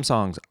 But some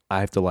songs I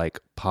have to like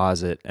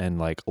pause it and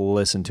like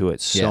listen to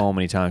it so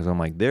many times. I'm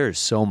like, there's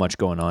so much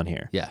going on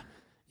here. Yeah.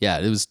 Yeah,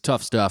 it was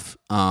tough stuff.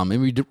 And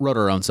we wrote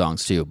our own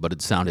songs too, but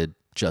it sounded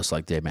just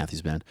like Dave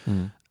Matthews Band.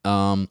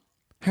 But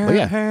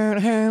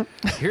yeah.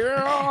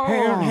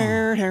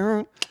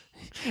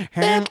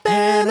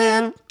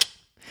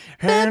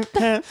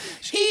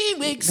 He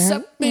wakes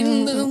up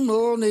in the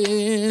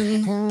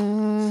morning,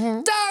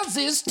 does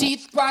his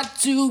teeth white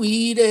to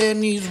eat,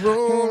 and he's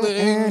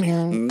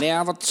rolling.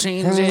 Never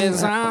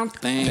changes a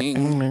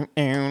thing.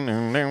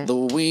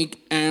 The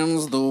week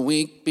ends, the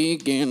week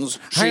begins.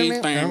 She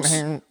thinks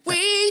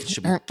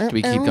Should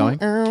we keep going?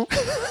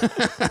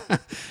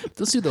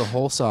 Let's do the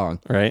whole song.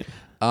 Right.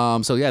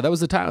 So yeah, that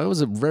was the time. It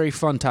was a very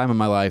fun time in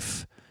my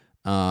life,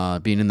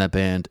 being in that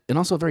band, and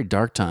also a very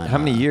dark time. How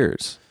many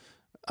years?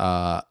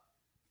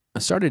 I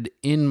started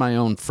in my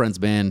own friend's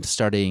band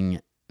starting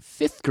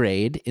 5th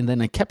grade, and then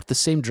I kept the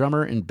same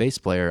drummer and bass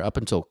player up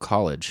until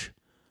college.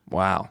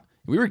 Wow.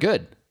 We were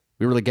good.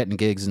 We were like getting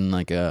gigs in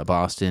like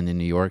Boston and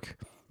New York,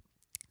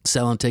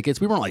 selling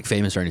tickets. We weren't like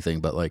famous or anything,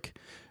 but like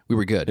we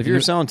were good. If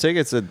you're selling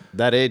tickets at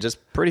that age, that's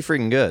pretty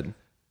freaking good.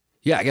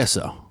 Yeah, I guess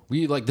so.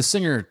 We like the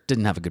singer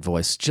didn't have a good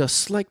voice,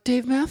 just like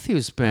Dave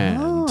Matthews Band.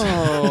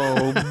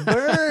 Oh,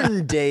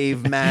 burn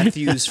Dave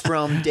Matthews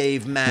from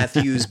Dave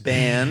Matthews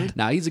Band.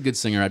 Now he's a good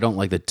singer. I don't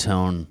like the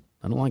tone.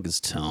 I don't like his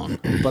tone,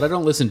 but I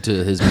don't listen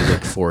to his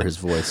music for his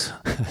voice.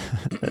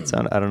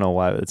 I don't know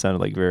why it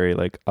sounded like very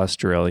like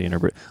Australian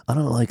or I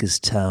don't like his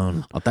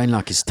tone. I don't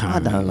like his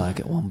tone. I don't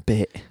like it one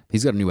bit.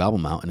 He's got a new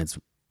album out, and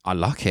I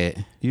like it.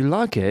 You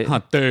like it?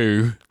 I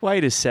do.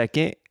 Wait a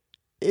second.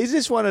 Is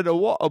this one of the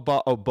water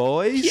bottle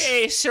boys?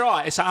 Yes,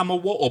 right. I'm a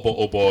water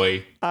bottle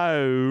boy.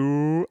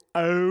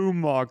 Oh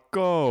my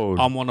God.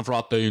 I'm one of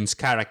Ryan's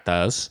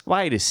characters.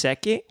 Wait a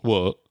second.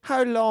 What?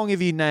 How long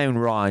have you known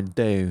Ryan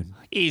Doon?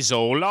 His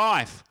whole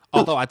life.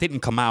 Although I didn't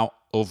come out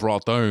of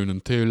Ryan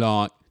until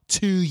like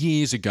 2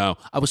 years ago.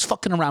 I was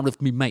fucking around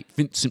with my mate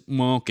Vincent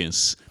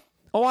Marcus.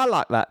 Oh, I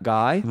like that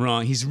guy.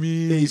 Right, he's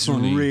really He's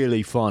funny.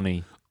 really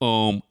funny.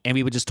 And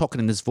we were just talking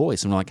in this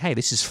voice, and we're like, hey,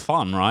 this is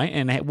fun, right?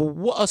 And well,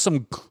 what are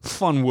some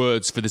fun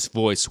words for this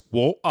voice?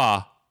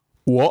 Water.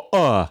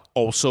 Water.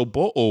 Also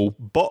bottle.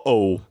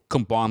 Bottle.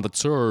 Combine the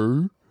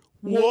two.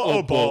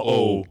 Water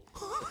bottle.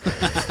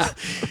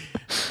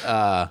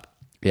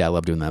 Yeah, I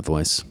love doing that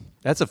voice.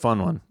 That's a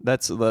fun one.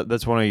 That's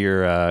one of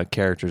your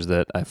characters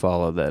that I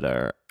follow that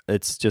are.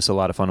 It's just a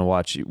lot of fun to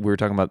watch. We were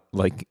talking about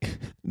like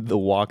the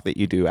walk that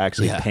you do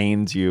actually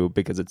pains you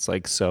because it's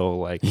like so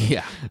like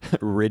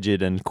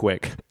rigid and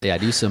quick. Yeah, I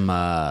do some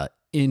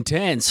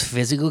intense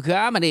physical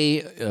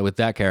comedy with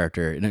that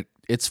character, and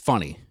it's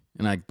funny.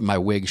 And my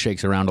wig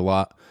shakes around a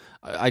lot.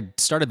 I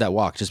started that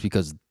walk just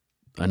because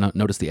I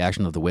noticed the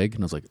action of the wig,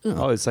 and I was like,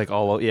 Oh, it's like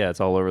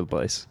it's all over the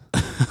place.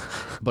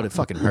 but it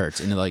fucking hurts,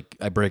 and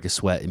I break a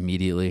sweat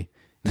immediately.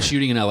 And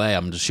shooting in LA,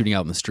 I'm just shooting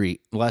out in the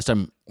street. The last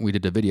time we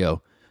did a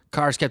video,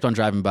 cars kept on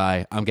driving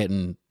by. I'm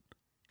getting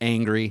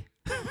angry.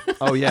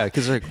 Oh yeah,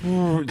 because like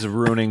it's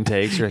ruining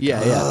takes. You're like,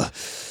 Yeah.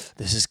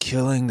 This is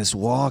killing. This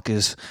walk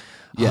is.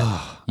 Yeah.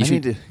 I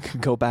need to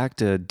go back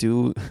to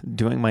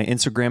doing my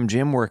Instagram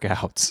gym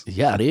workouts.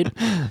 Yeah, dude.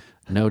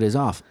 No days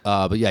off.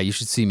 But yeah, you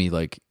should see me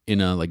like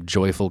in a like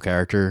joyful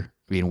character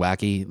being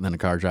wacky. And then a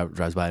car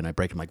drives by and I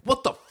brake. I'm like,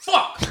 what the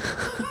fuck?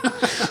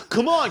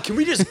 Come on, can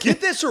we just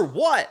get this or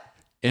what?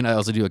 And I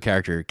also do a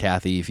character,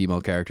 Kathy, female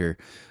character.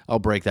 I'll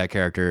break that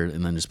character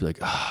and then just be like,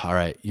 all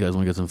right, you guys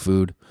want to get some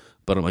food?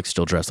 But I'm like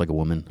still dressed like a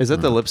woman. Is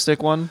that the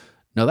lipstick one?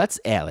 No, that's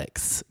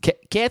Alex.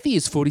 Kathy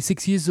is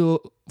 46 years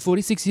old,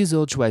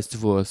 twice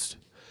divorced.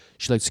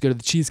 She likes to go to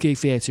the Cheesecake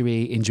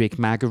Factory and drink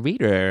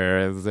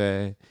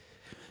margaritas.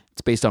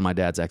 It's based on my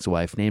dad's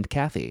ex-wife named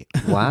Kathy.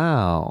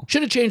 Wow.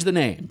 Should have changed the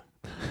name.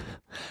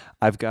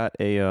 I've got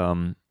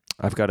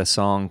a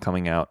song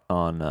coming out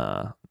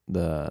on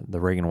the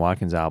Reagan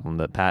Watkins album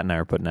that Pat and I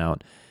are putting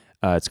out.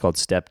 It's called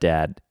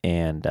Stepdad,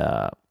 and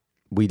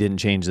we didn't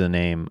change the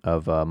name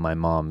of my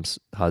mom's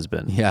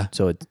husband. Yeah.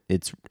 So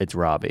it's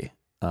Robbie.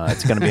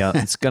 It's gonna be on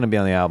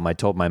the album. I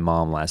told my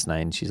mom last night,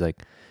 and she's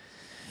like,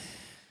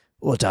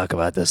 "We'll talk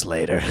about this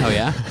later." Oh,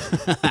 yeah?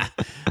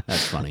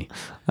 That's funny.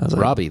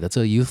 Robbie, that's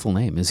a youthful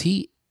name. Is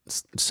he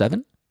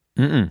 7?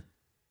 Mm-mm.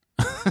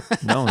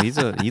 No, he's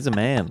a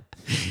man.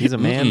 He's a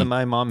man that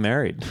my mom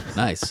married.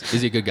 Nice. Is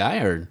he a good guy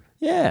or?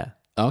 Yeah.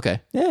 Oh, okay.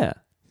 Yeah.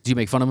 Do you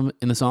make fun of him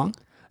in the song?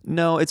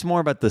 No, it's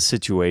more about the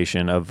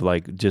situation of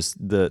like just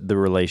the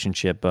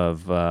relationship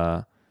of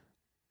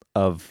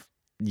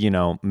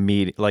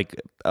me,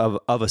 like of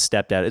a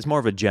stepdad. It's more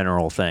of a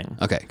general thing.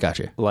 Okay,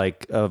 gotcha.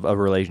 Like of a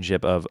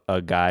relationship of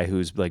a guy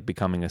who's like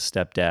becoming a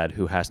stepdad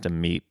who has to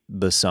meet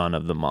the son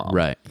of the mom.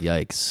 Right.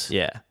 Yikes.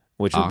 Yeah.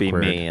 Which would be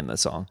Awkward. me in the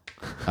song.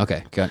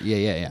 Okay.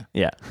 Yeah.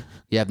 Yeah.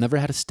 Yeah, I've never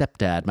had a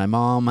stepdad. My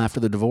mom,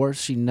 after the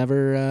divorce, she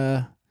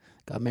never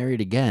got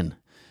married again.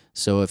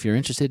 So if you're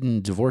interested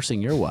in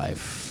divorcing your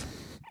wife,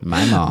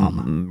 my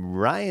mom.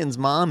 Ryan's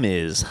mom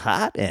is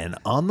hot and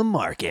on the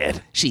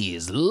market. She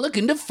is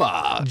looking to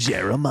fuck.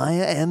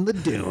 Jeremiah and the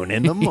Dune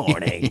in the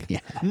morning.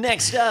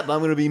 Next up, I'm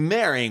going to be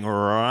marrying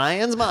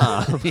Ryan's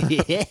mom.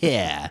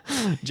 Yeah.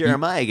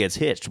 Jeremiah gets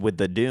hitched with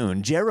the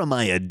Dune.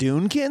 Jeremiah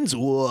Dunekins?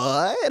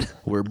 What?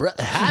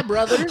 Hi,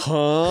 brother.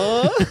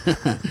 Huh?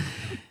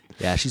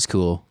 Yeah, she's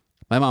cool.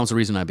 My mom's the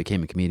reason I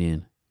became a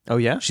comedian. Oh,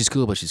 yeah? She's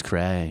cool, but she's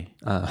cray.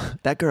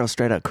 That girl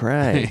straight up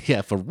cray.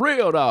 Yeah, for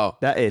real, though.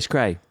 That is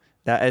cray.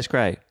 That is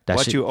cray. That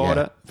What shit- you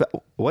order?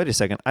 Wait a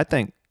second. I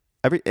think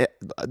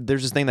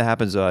there's this thing that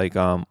happens like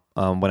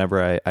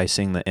whenever I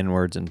sing the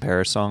N-Words in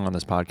Paris song on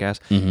this podcast.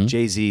 Mm-hmm.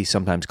 Jay-Z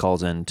sometimes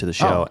calls in to the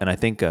show, and I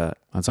think That's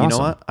you know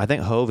awesome. what? I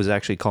think Hove is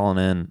actually calling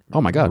in. Oh,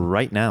 my God.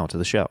 Right now to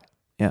the show.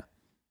 Yeah.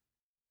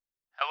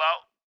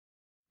 Hello?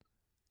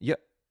 Yeah.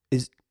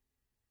 Is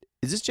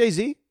this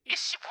Jay-Z?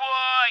 It's your boy.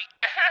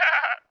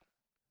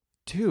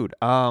 Dude,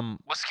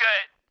 What's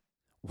good?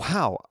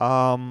 wow.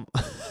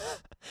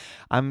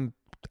 I'm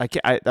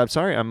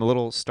sorry. I'm a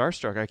little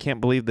starstruck. I can't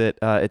believe that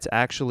it's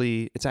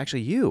actually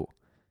you.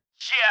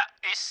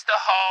 Yeah, it's the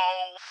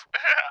Hove.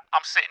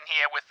 I'm sitting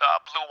here with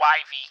Blue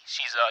Ivy.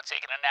 She's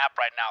taking a nap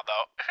right now,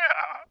 though.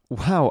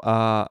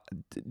 Wow.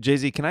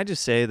 Jay-Z, can I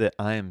just say that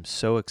I am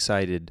so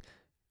excited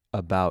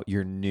about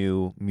your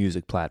new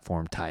music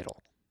platform Tidal.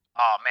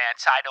 Oh man,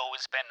 Tidal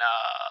has been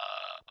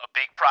a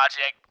big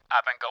project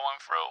I've been going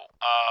through.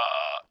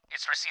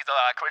 It's received a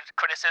lot of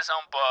criticism,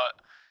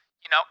 but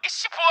you know,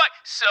 it's your boy.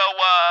 So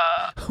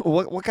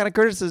What kind of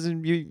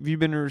criticism you've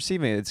been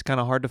receiving? It's kind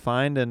of hard to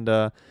find and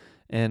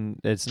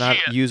it's not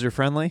Yeah. user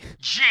friendly.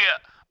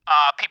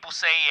 yeah, people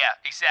say yeah,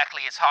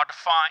 exactly. It's hard to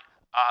find.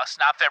 It's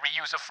not very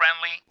user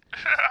friendly.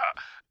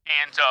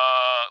 And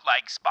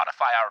like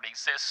Spotify already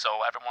exists,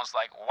 so everyone's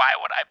like, why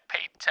would I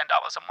pay $10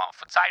 a month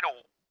for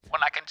Tidal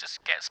when I can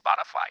just get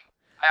Spotify?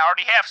 I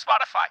already have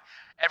Spotify.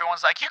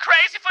 Everyone's like, you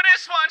crazy for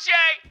this one,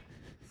 Jay?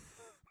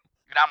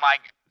 And I'm like,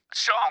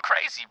 sure, I'm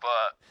crazy,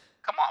 but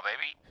come on,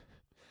 baby.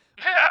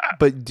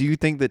 But do you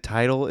think that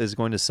Tidal is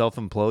going to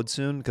self-implode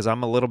soon? Because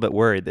I'm a little bit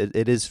worried.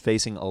 It is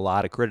facing a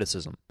lot of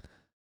criticism.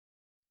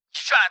 You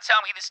trying to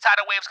tell me this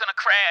tidal wave's gonna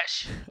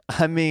crash?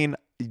 I mean,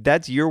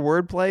 that's your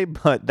wordplay,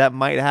 but that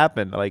might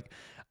happen. Like,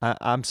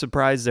 I'm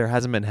surprised there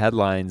hasn't been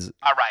headlines.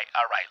 All right,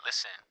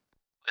 listen.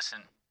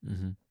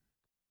 Mm-hmm.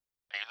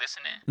 Are you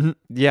listening?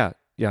 Yeah.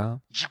 Your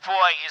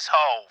boy is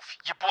Hove.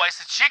 Your boy's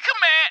the chicken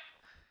man.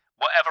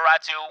 Whatever I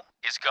do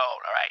is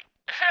gold, all right?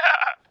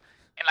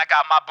 And I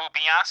got my boo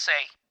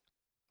Beyonce.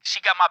 She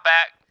got my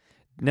back.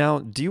 Now,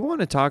 do you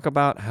want to talk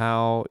about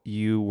how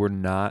you were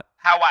not?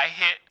 How I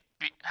hit,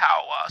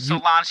 how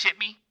Solange hit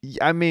me.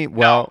 I mean,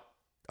 well,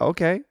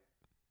 okay.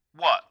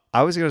 What?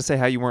 I was gonna say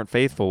how you weren't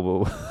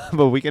faithful,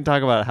 but we can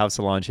talk about how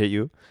Solange hit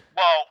you.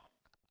 Well,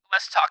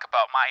 let's talk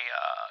about my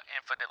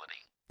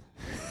infidelity.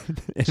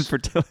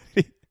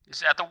 Infertility. Is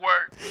that the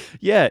word?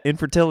 Yeah,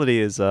 infertility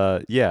is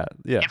yeah.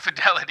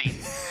 Infidelity.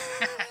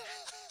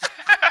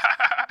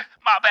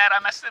 My bad, I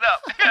messed it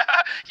up.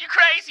 You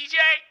crazy,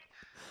 Jay?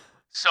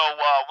 So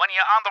when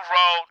you're on the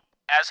road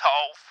as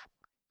Hove,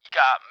 you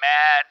got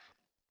mad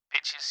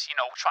bitches, you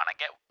know, trying to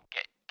get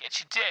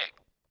your dick.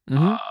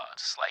 Mhm.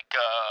 It's like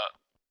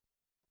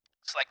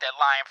that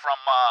line from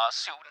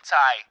Suit and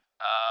Tie.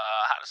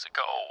 how does it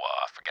go?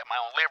 I forget my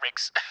own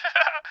lyrics.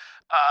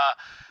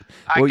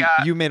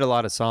 You made a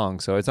lot of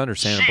songs, so it's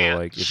understandable. Yeah,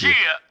 Like, if yeah, you,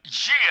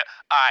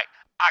 yeah. Alright,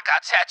 I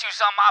got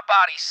tattoos on my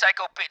body.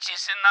 Psycho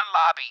bitches in the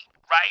lobby.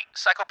 Right?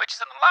 Psycho bitches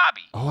in the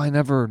lobby. oh, I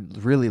never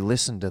really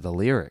listened to the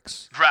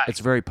lyrics. Right. It's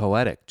very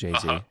poetic,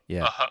 Jay-Z.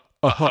 Yeah.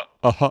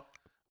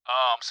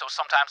 So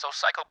sometimes those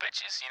psycho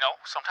bitches,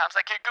 sometimes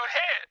they get good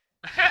head.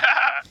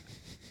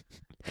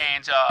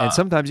 And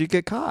sometimes you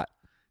get caught.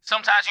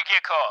 Sometimes you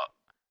get caught.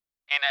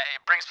 And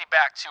it brings me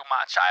back to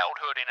my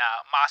childhood in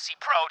Mossy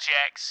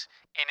Projects.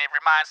 And it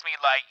reminds me,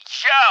 like,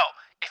 yo,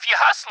 if you're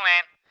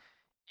hustling,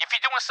 if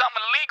you're doing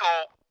something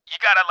illegal, you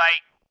gotta,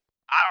 like,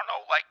 I don't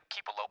know, like,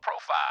 keep a low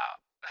profile.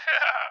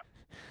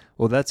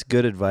 Well, that's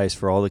good advice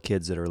for all the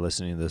kids that are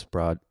listening to this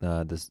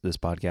this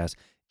podcast.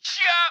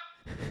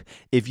 Yup.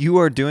 If you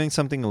are doing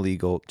something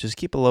illegal, just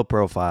keep a low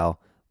profile,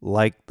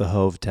 like the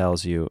Hove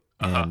tells you,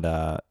 and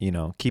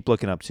keep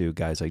looking up to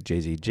guys like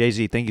Jay-Z.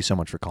 Jay-Z, thank you so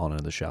much for calling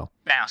into the show.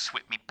 Bounce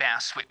with me,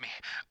 bounce with me.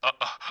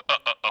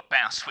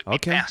 Bounce with me,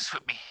 Okay. bounce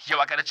with me. Yo,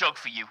 I got a joke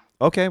for you.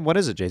 Okay, what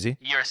is it, Jay-Z?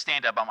 You're a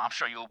stand-up. I'm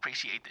sure you'll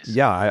appreciate this.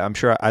 Yeah, I'm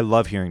sure. I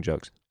love hearing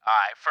jokes. All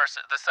right, first,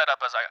 the setup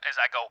is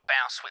I go,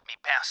 bounce with me,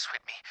 bounce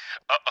with me.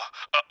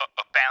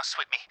 Bounce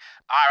with me.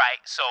 All right,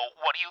 so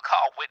what do you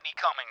call Whitney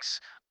Cummings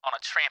on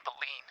a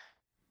trampoline?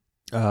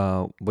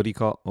 What do you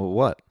call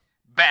what?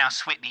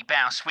 Bounce Whitney,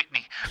 bounce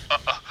Whitney.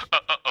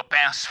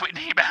 Bounce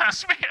Whitney,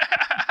 bounce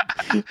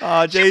me.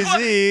 Oh,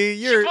 Jay-Z,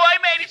 Your boy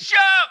made it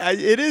jump.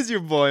 It is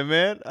your boy,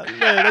 man.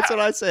 Man, that's what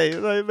I say.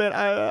 Like, man,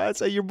 I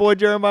say your boy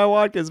Jeremiah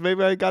Watkins.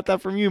 Maybe I got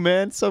that from you,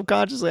 man.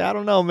 Subconsciously, I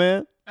don't know,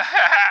 man. Yo,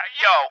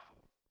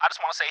 I just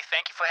want to say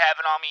thank you for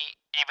having on me,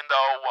 even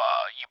though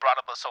you brought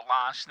up a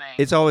Solange thing.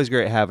 It's always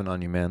great having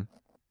on you, man.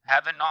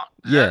 Having on?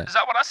 Yeah. Is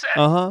that what I said?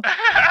 Uh-huh.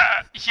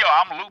 Yo,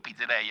 I'm loopy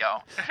today, yo.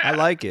 I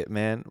like it,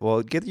 man.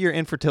 Well, get your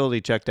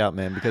infertility checked out,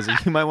 man, because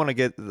you might want to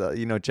get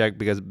checked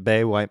because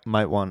Bay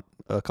might want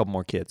a couple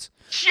more kids.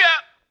 Yeah.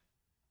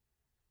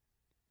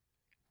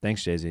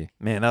 Thanks, Jay-Z.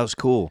 Man, that was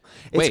cool.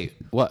 Wait,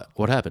 what?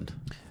 What happened?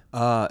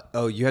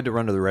 You had to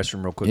run to the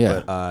restroom real quick,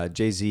 Yeah. but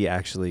Jay-Z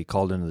actually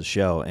called into the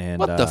show, and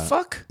What the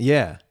fuck?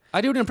 Yeah. I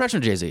do an impression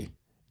of Jay-Z.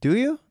 Do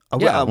you?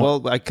 Yeah,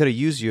 Well, I could have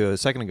used you a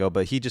second ago,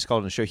 but he just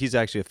called in the show. He's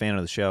actually a fan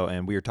of the show,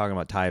 and we were talking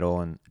about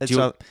Tidal, and it's Do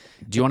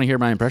you want to hear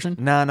my impression?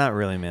 nah, not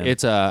really, man.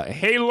 It's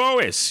Hey,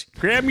 Lois,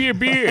 grab me a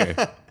beer.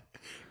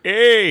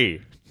 Hey.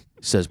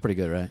 says pretty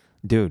good, right?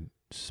 dude,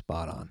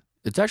 spot on.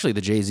 It's actually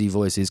the Jay-Z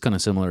voice. He's kind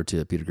of similar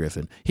to Peter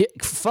Griffin.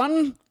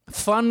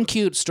 Fun,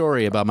 cute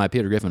story about my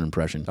Peter Griffin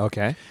impression.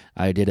 Okay.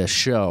 I did a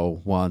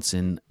show once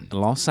in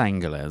Los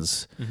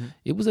Angeles. Mm-hmm.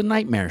 It was a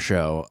nightmare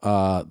show.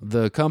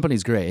 The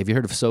company's great. Have you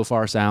heard of So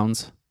Far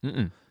Sounds?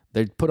 Mm-mm.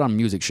 They put on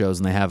music shows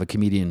and they have a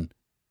comedian,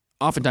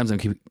 oftentimes a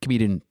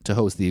comedian to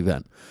host the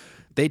event.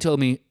 They told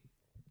me,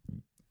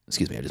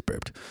 excuse me, I just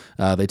burped.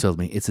 They told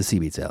me it's a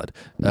seaweed salad.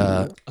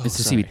 It's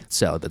a seaweed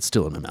salad that's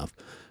still in my mouth.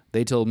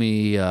 They told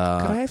me, Could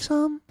I have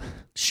some?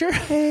 sure.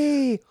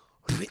 Hey.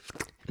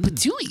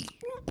 Patooey.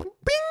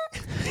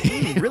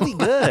 Really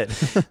good.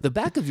 The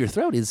back of your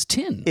throat is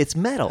tin. It's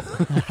metal.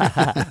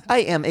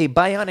 I am a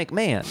bionic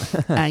man.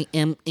 I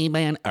am a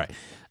man. All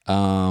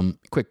right.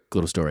 Quick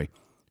little story.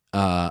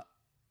 I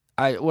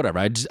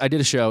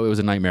did a show. It was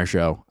a nightmare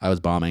show. I was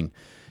bombing,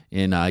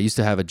 and I used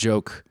to have a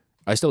joke.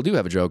 I still do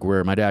have a joke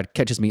where my dad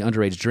catches me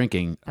underage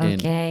drinking.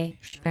 Okay,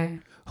 sure.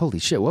 Holy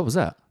shit! What was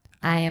that?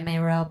 I am a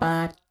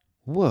robot.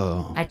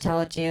 Whoa! I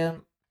told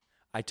you.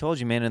 I told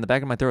you, man. In the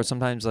back of my throat,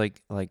 sometimes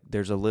like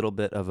there's a little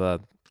bit of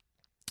a.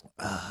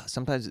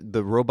 Sometimes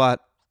the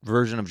robot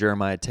version of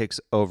Jeremiah takes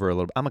over a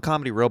little bit. I'm a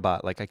comedy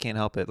robot. Like I can't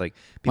help it. Like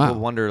people Wow.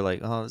 wonder, like,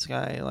 oh, this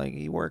guy, like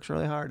he works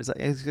really hard.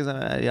 It's because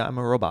I'm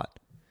a robot.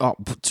 Oh,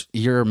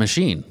 you're a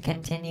machine.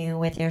 Continue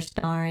with your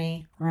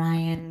story,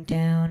 Ryan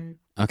Dune.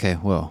 Okay,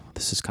 well,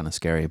 this is kind of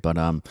scary, but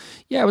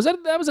yeah, I was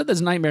at this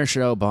nightmare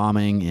show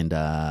bombing, and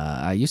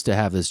I used to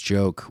have this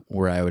joke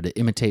where I would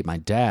imitate my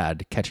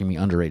dad catching me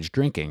underage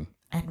drinking.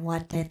 And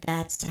what did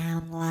that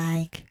sound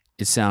like?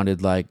 It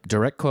sounded like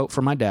direct quote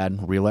from my dad,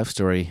 real life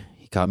story.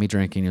 He caught me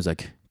drinking. He was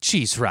like,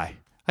 "Jeez, Ry,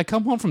 I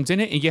come home from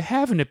dinner and you're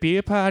having a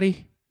beer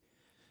party."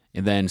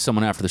 And then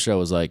someone after the show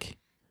was like,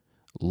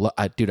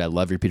 "Dude, I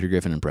love your Peter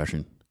Griffin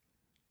impression."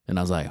 And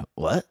I was like,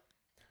 "What?"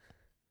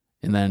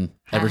 And then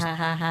Ha ha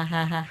ha ha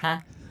ha ha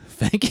ha.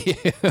 thank you.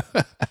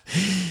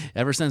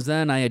 Ever since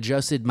then, I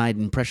adjusted my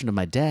impression of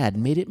my dad,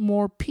 made it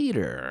more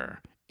Peter.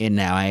 And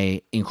now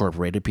I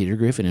incorporated Peter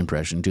Griffin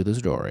impression to the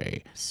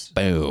story.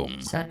 Boom.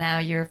 So now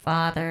your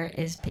father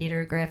is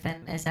Peter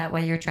Griffin. Is that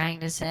what you're trying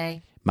to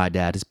say? My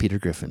dad is Peter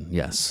Griffin,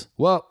 yes.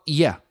 Well,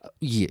 yeah.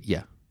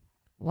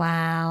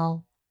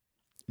 Wow.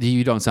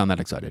 You don't sound that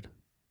excited.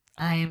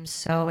 I am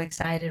so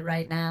excited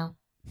right now.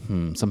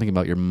 Something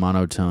about your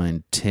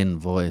monotone tin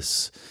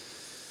voice.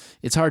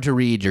 It's hard to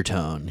read your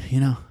tone, you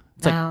know?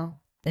 It's like, No,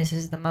 this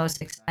is the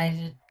most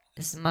excited.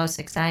 This is the most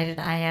excited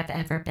I have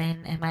ever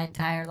been in my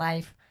entire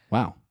life.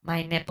 wow.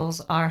 My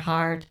nipples are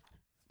hard.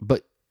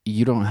 But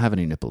you don't have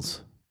any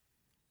nipples.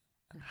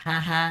 Ha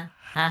ha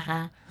ha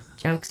ha.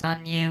 Joke's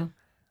on you.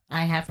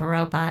 I have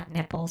robot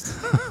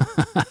nipples.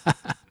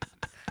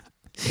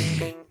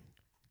 Bing,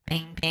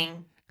 bing,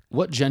 bing.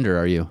 What gender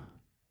are you?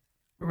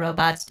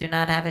 Robots do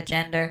not have a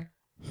gender.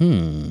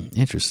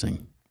 Interesting.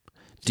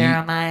 Do you-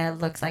 Jeremiah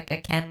looks like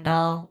a Ken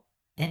doll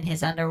in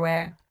his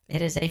underwear.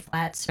 It is a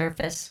flat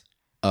surface.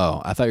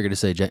 Oh, I thought you were going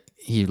to say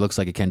he looks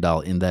like a Ken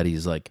doll in that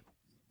he's like,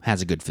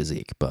 has a good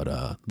physique, but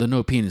the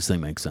no penis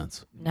thing makes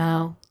sense.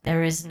 No,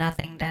 there is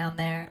nothing down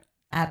there.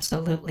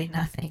 Absolutely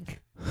nothing.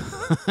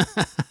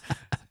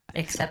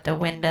 Except a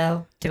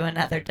window to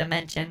another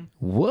dimension.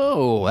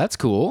 Whoa, that's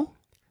cool.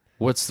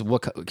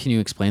 Can you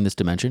explain this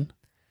dimension?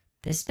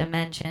 This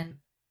dimension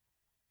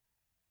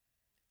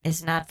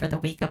is not for the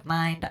weak of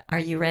mind. Are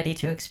you ready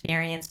to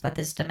experience what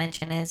this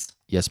dimension is?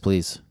 Yes,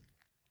 please.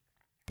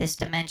 This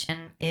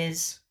dimension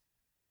is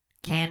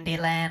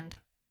Candyland.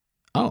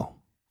 Oh,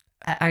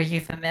 Are you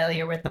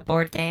familiar with the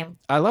board game?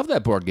 I love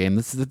that board game.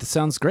 This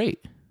sounds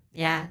great.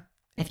 Yeah.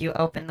 If you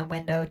open the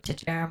window to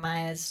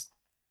Jeremiah's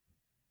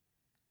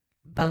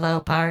below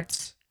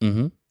parts,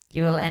 Mm-hmm.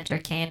 you will enter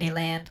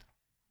Candyland.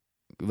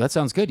 That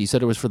sounds good. You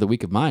said it was for the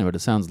weak of mind, but it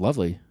sounds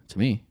lovely to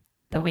me.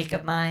 The weak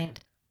of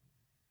mind.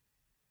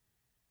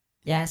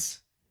 Yes.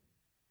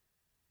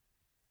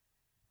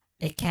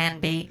 It can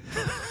be.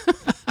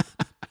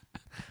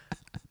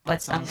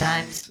 But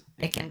sometimes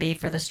it can be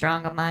for the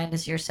strong of mind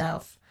as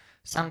yourself.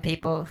 Some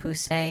people who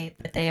say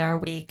that they are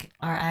weak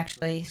are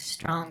actually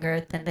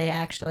stronger than they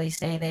actually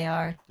say they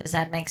are. Does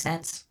that make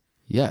sense?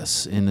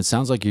 Yes, and it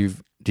sounds like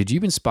did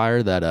you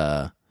inspire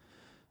that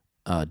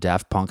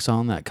Daft Punk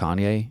song that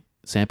Kanye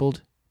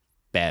sampled?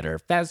 Better,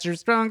 faster,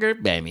 stronger,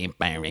 baby,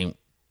 baby.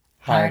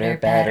 Harder,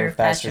 better,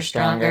 faster,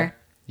 stronger.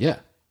 Yeah.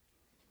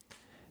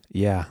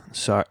 Yeah.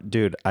 Sorry,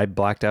 dude, I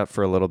blacked out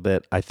for a little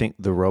bit. I think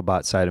the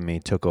robot side of me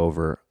took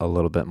over a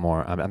little bit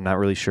more. I'm not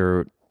really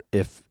sure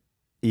if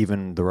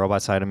even the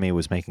robot side of me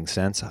was making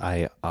sense.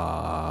 I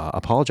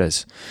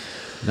apologize.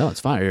 No, it's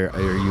fine.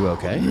 Are you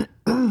okay?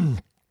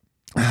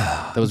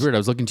 That was weird. I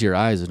was looking to your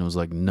eyes and it was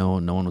like no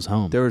one was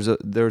home. There was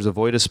a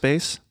void of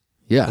space.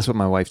 Yeah. That's what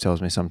my wife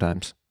tells me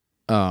sometimes.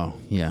 Oh,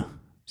 yeah.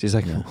 She's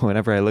like,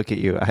 whenever I look at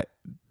you,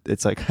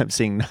 it's like I'm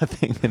seeing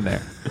nothing in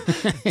there.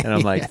 And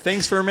I'm like,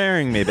 thanks for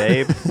marrying me,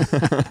 babe.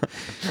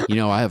 You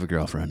know, I have a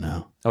girlfriend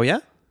now. Oh, yeah?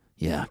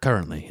 Yeah,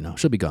 currently,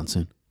 she'll be gone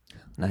soon.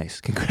 Nice.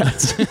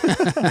 Congrats.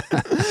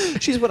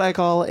 She's what I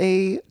call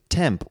a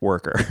temp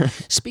worker.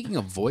 Speaking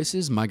of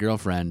voices, my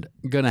girlfriend,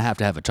 gonna have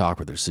to have a talk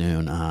with her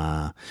soon.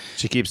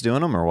 She keeps doing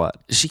them or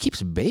what? She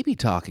keeps baby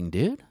talking,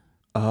 dude.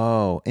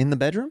 Oh, in the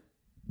bedroom?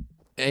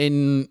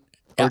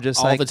 Or just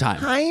all like, the time.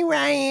 Hi,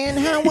 Ryan.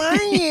 How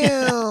are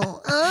you?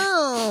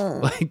 Oh.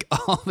 Like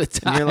all the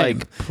time. And you're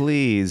like,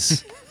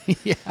 please.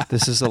 Yeah.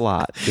 This is a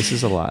lot. This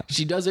is a lot.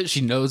 She does it.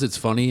 She knows it's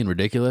funny and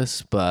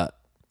ridiculous, but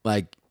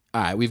like,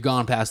 all right, we've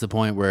gone past the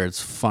point where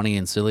it's funny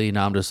and silly.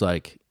 Now I'm just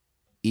like,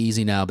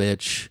 easy now,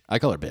 bitch. I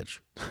call her bitch.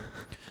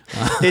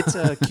 It's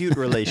a cute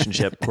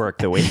relationship quirk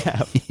that we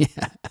have.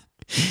 Yeah.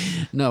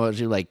 No,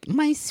 she's like,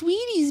 my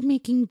sweetie's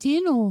making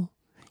dinner.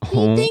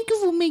 Oh. Thank you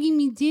for making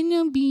me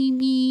dinner,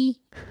 baby.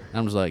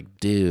 I'm just like,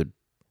 dude.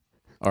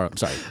 Or I'm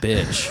sorry,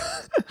 bitch.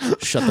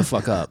 Shut the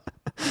fuck up.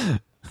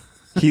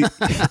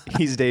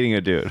 He's dating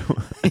a dude.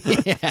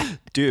 Yeah.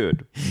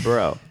 Dude,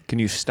 bro, can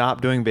you stop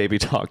doing baby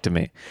talk to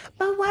me?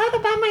 But what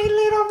about my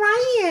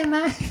little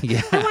Ryan?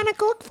 Yeah. I want to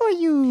cook for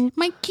you.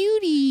 My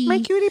cutie. My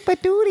cutie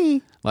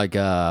patootie. Like,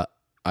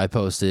 I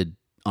posted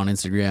on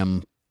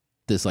Instagram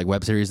this like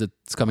web series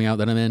that's coming out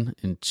that I'm in,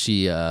 and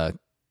she, I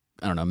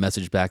don't know,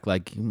 messaged back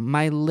like,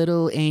 my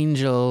little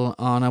angel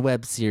on a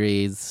web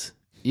series.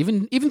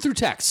 Even through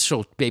text,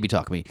 she'll baby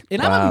talk me,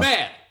 and I'm a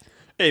man.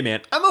 Hey,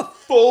 man, I'm a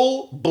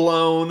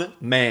full-blown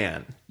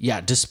man. Yeah,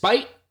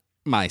 despite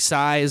my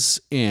size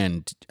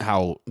and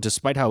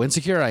despite how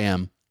insecure I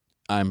am,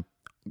 I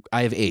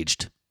have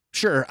aged.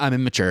 Sure, I'm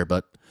immature,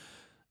 but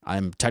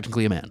I'm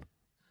technically a man.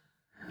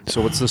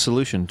 So what's the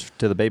solution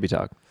to the baby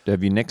talk?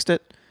 Have you nixed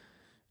it?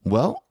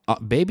 Well,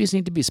 babies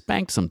need to be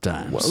spanked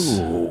sometimes.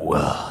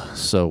 Whoa.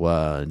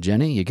 So,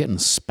 Jenny, you're getting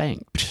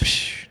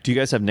spanked. Do you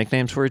guys have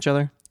nicknames for each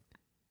other?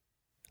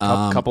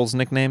 Couples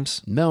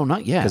nicknames? No,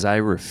 not yet. Because I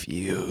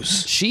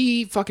refuse.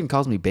 She fucking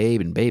calls me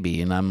babe and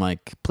baby, and I'm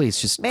like, please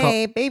just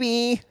Hey,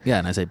 baby. yeah,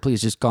 and I say, please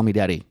just call me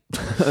daddy.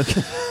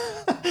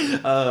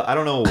 I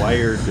don't know why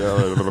you're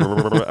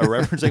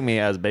referencing me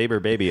as babe or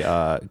baby.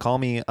 Call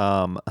me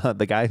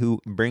the guy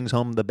who brings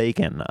home the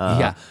bacon.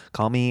 Yeah.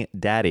 Call me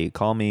daddy.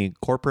 Call me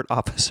corporate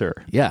officer.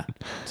 Yeah,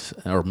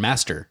 or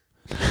master.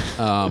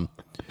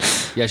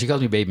 Yeah, she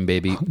calls me babe and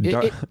baby.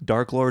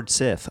 Dark Lord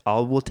Sith. I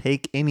will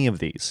take any of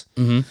these.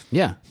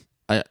 Yeah,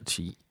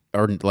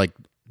 or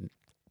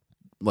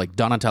like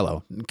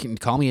Donatello.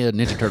 Call me a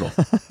Ninja Turtle.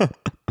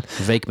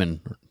 Vakeman,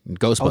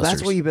 Ghostbusters. Oh,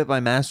 that's what you bit by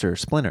Master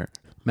Splinter.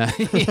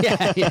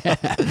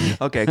 yeah.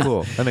 Okay,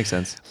 cool. That makes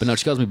sense. But no,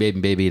 she calls me babe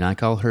and baby, and I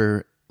call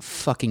her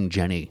fucking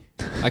Jenny.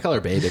 I call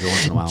her babe every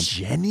once in a while.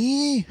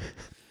 Jenny?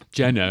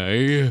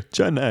 Jenny.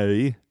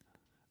 Jenny.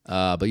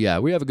 But yeah,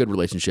 we have a good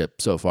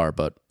relationship so far.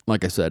 But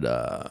like I said,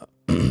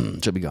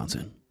 she'll be gone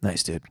soon.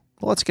 Nice, dude.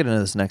 Well, let's get into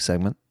this next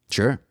segment.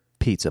 Sure.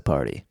 pizza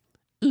party.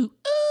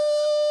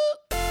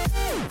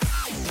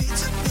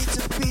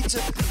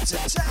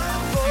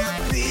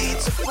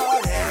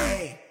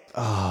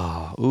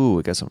 Oh, ooh,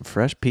 we got some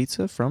fresh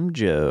pizza from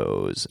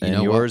Joe's. And know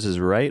what? yours is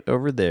right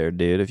over there,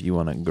 dude, if you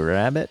want to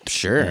grab it.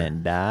 Sure.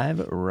 And dive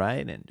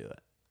right into it.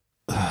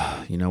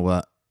 You know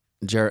what?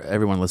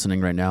 Everyone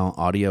listening right now,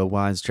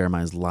 audio-wise,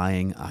 Jeremiah's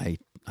lying. I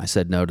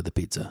said no to the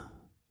pizza.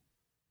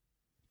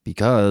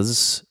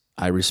 Because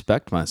I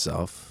respect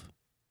myself.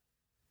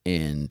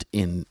 And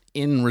in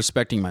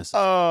respecting myself...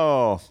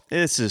 Oh,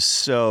 this is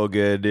so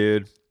good,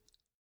 dude.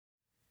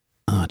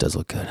 Oh, it does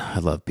look good. I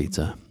love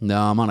pizza. No,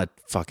 I'm on a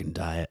fucking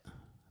diet.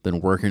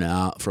 Been working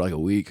out for like a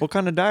week. What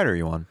kind of diet are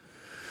you on?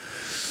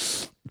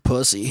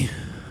 Pussy.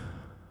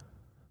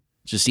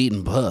 Just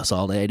eating puss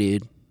all day,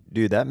 dude.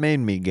 Dude, that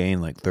made me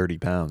gain like 30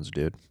 pounds,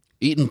 dude.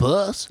 Eating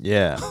puss?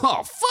 Yeah.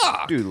 Oh,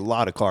 fuck. Dude, a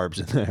lot of carbs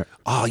in there.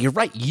 Oh, you're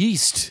right.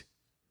 Yeast.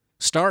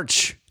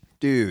 Starch.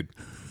 Dude.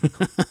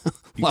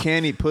 You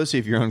can't eat pussy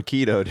if you're on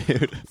keto,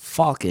 dude.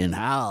 Fucking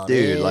hell,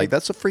 Dude, like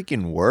that's the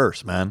freaking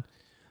worst, man.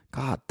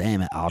 God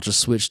damn it. I'll just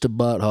switch to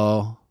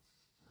butthole.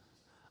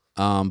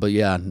 But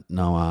yeah,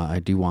 no, I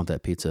do want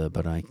that pizza,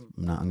 but I'm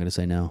going to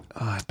say no.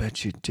 Oh, I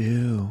bet you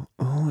do.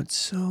 Oh, it's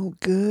so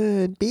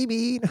good.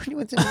 Baby, don't you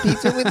want some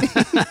pizza with me?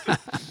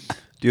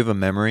 Do you have a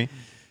memory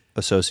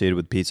associated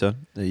with pizza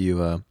that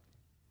you,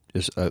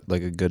 just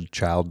like a good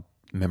child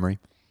memory?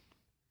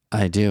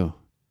 I do.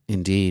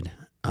 Indeed.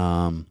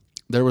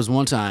 There was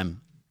one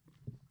time,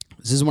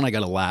 this is when I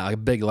got a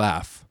big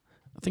laugh.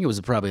 I think it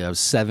was I was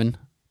 7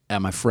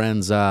 at my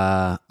friend's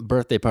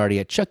birthday party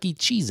at Chuck E.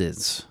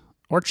 Cheese's.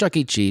 Or Chuck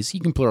E. Cheese. You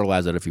can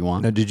pluralize it if you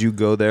want. Now, did you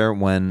go there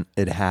when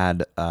it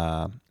had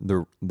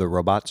the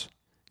robots?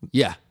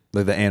 Yeah.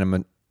 Like the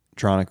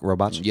animatronic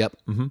robots? Yep.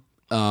 Mm-hmm.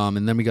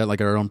 And then we got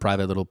like our own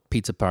private little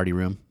pizza party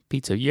room.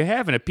 Pizza. You're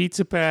having a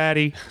pizza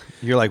party.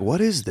 You're like,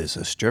 what is this,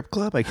 a strip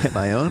club? I get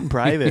my own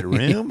private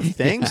room?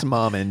 Thanks,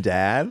 Mom and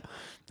Dad.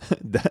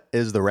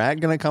 Is the rat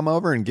going to come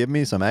over and give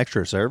me some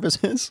extra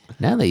services?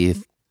 Now that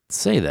you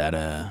say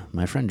that,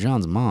 my friend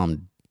John's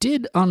mom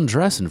did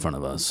undress in front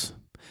of us.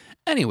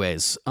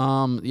 Anyways,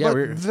 yeah.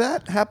 But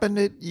that happened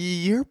at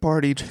your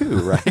party too,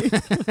 right?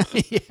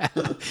 Yeah.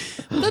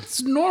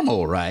 That's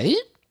normal, right?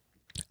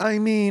 I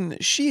mean,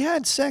 she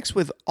had sex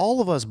with all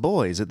of us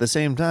boys at the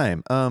same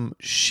time.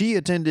 She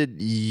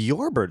attended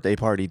your birthday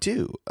party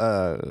too,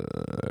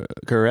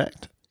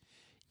 correct?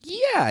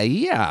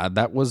 Yeah.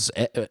 That was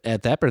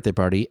at that birthday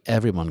party.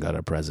 Everyone got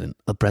a present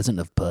of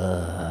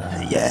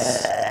puss.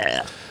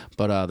 Yeah.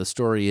 But the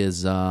story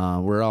is,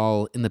 we're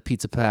all in the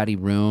pizza patty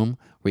room.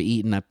 We're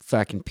eating that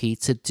fucking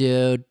pizza,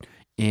 dude.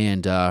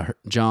 And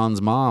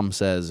John's mom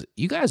says,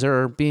 "You guys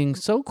are being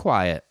so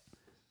quiet."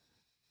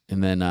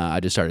 And then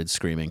I just started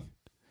screaming.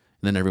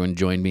 And then everyone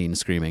joined me in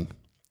screaming.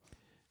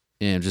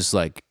 And just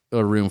like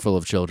a room full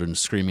of children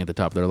screaming at the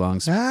top of their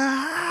lungs.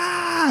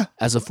 Ah!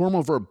 As a form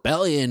of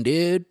rebellion,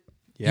 dude.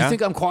 Yeah? You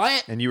think I'm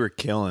quiet? And you were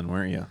killing,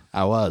 weren't you?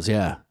 I was,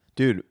 yeah.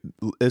 Dude,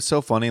 it's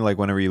so funny, like,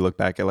 whenever you look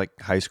back at, like,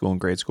 high school and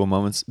grade school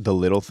moments, the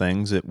little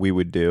things that we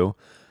would do,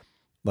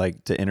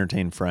 like, to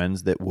entertain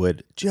friends that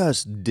would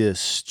just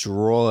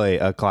destroy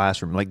a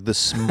classroom, like, the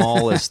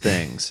smallest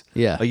things.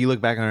 Yeah. Like, you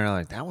look back on it and you're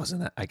like, that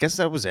wasn't that. I guess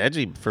that was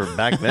edgy for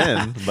back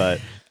then, but...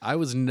 I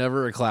was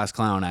never a class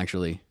clown,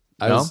 actually.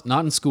 I No? was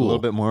not in school. A little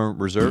bit more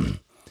reserved?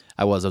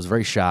 I was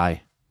very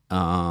shy.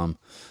 But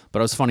I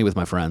was funny with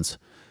my friends.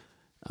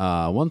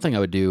 One thing I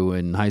would do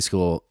in high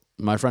school,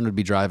 my friend would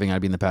be driving,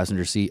 I'd be in the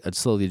passenger seat. I'd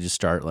slowly just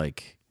start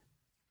like,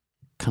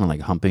 kind of like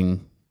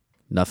humping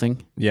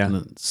nothing. Yeah. And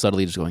then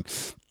subtly just going,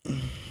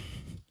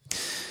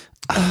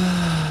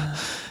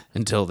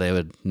 until they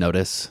would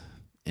notice.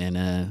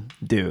 And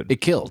Dude.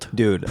 it killed.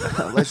 Dude,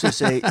 let's just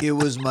say it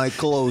was my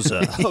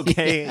closer,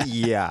 okay?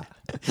 Yeah.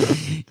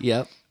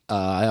 Yep.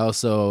 I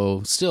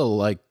also still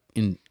like,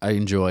 I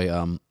enjoy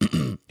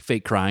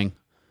fake crying.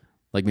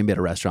 Like maybe at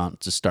a restaurant,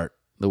 just start.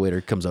 The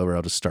waiter comes over,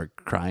 I'll just start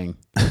crying.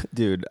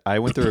 Dude, I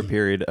went through a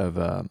period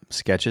of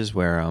sketches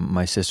where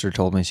my sister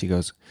told me, she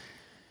goes,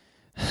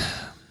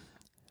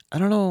 I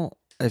don't know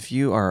if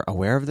you are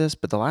aware of this,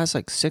 but the last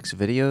like 6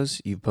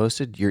 videos you've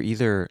posted, you're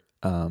either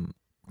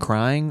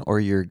crying or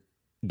you're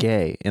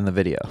gay in the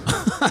video.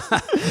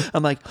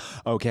 I'm like,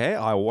 okay,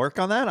 I'll work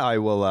on that. I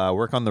will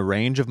work on the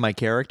range of my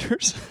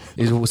characters.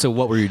 So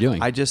what were you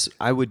doing? I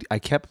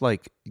kept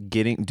like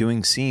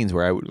doing scenes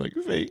where I would like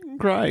fake and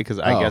cry because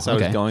I guess I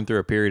was going through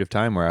a period of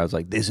time where I was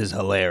like, this is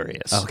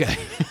hilarious. Okay.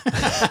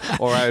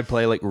 Or I would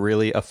play like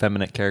really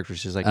effeminate characters.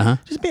 She's like,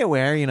 just be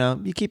aware,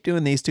 you keep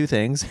doing these 2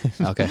 things.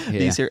 Okay.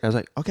 Yeah. I was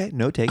like, okay,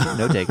 no taking,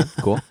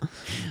 cool.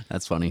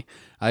 That's funny.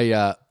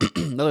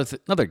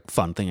 Another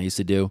fun thing I used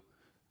to do,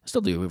 I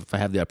still do if I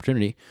have the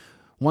opportunity.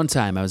 One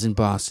time I was in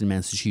Boston,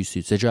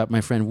 Massachusetts. I dropped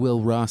my friend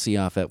Will Rossi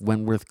off at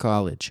Wentworth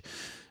College.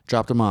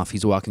 Dropped him off.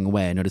 He's walking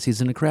away. I notice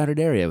he's in a crowded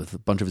area with a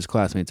bunch of his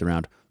classmates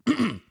around.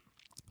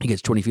 He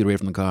gets 20 feet away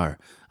from the car.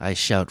 I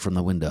shout from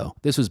the window.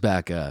 This was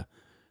back, yeah,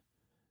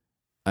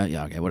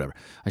 okay, whatever.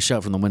 I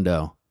shout from the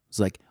window. It's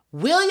like,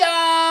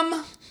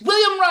 William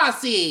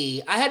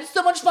Rossi, I had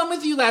so much fun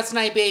with you last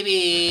night,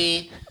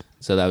 baby.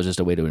 So that was just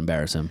a way to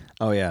embarrass him.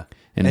 Oh yeah,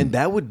 And- and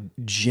that would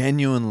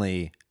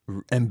genuinely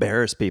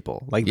embarrass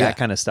people, like Yeah. that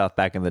kind of stuff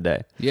back in the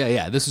day.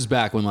 Yeah. This is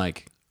back when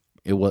like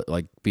it was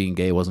like being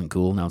gay wasn't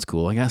cool. Now it's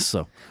cool, I guess.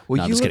 So Well,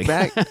 no, I'm you just look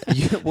kidding.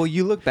 back.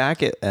 You look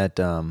back at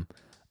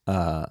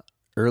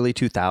early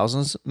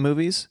 2000s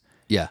movies,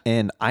 Yeah.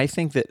 and I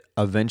think that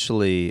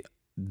eventually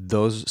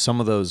some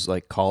of those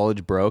like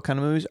college bro kind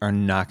of movies are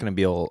not going to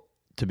be able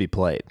to be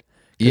played.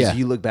 Yeah.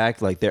 You look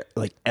back, like they're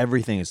like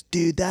everything is,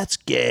 dude, that's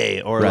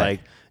gay, or Right. like,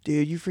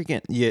 dude, you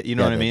freaking, yeah, you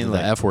know what I mean? The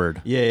Like, F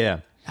word. yeah.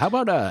 How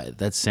about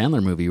that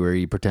Sandler movie where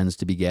he pretends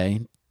to be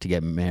gay to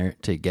get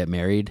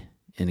married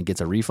and it gets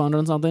a refund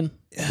on something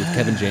with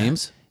Kevin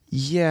James?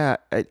 Yeah,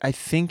 I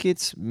think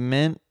it's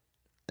meant.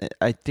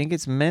 I think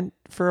it's meant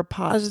for a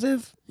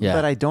positive, Yeah.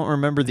 but I don't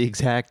remember the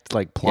exact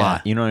like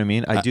plot. Yeah. You know what I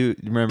mean? I do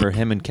remember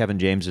him and Kevin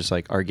James just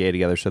like are gay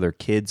together, so their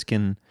kids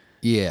can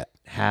Yeah.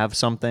 have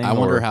something. I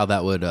wonder or- how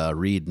that would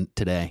read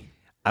today.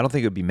 I don't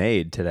think it would be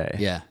made today.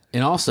 Yeah.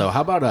 And also,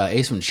 how about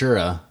Ace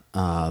Ventura,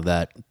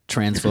 that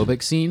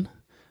transphobic scene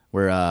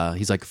where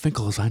he's like,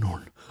 Finkel is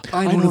Einhorn.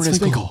 Einhorn is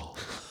Finkel.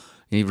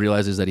 And he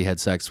realizes that he had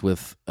sex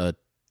with a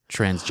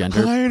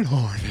transgender.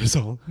 Einhorn is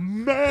a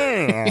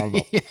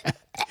man.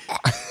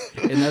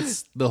 And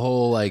that's the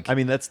whole like, I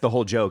mean, that's the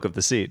whole joke of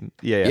the scene.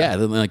 Yeah.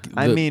 yeah.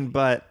 I mean,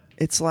 but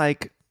it's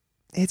like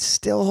it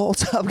still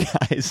holds up,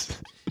 guys.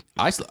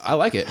 I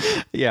like it.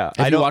 Yeah. Have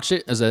I you don't watched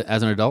it as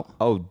an adult?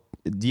 Oh,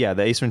 yeah,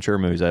 the Ace Ventura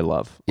movies I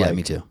love. Yeah, Like,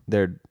 me too.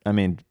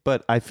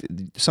 But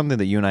something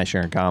that you and I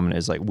share in common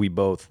is like we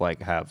both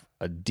like have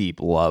a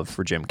deep love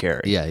for Jim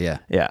Carrey. Yeah.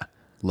 Yeah.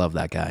 Love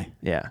that guy.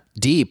 Yeah.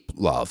 Deep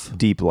love.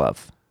 Deep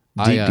love.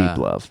 I, Deep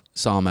love.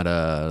 Saw him at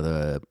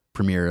the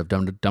premiere of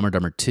Dumb and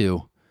Dumber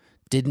 2.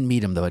 Didn't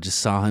meet him though. I just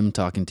saw him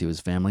talking to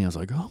his family. I was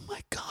like, oh my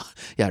God.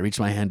 Yeah, I reached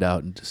my hand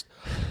out and just,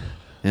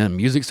 and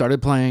music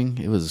started playing.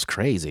 It was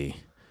crazy.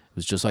 It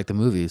was just like the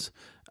movies.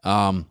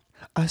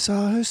 I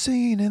saw her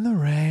singing in the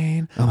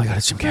rain. Oh my God,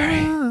 it's Jim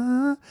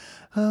Carrey.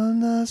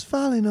 I'm just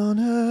falling on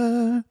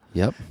her.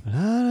 Yep.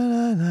 La, la,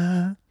 la,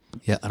 la.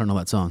 Yeah, I don't know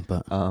that song,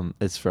 but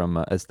It's from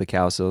it's the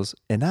Cowsills,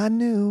 and I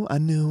knew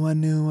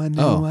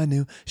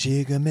Oh.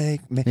 she could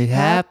make me Me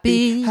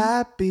happy.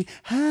 happy.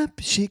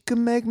 She could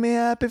make me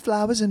happy.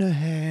 Flowers in her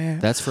hair.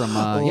 that's from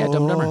Dumb and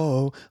Dumber.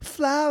 Oh,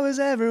 flowers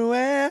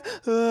everywhere.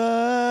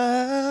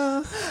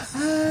 Oh,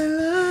 I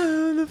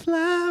love the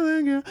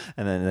flower girl.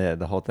 And then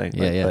the whole thing.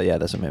 Yeah. But yeah,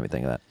 that's what made me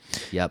think of that.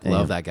 Yep,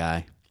 love that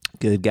guy.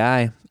 Good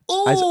guy.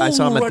 I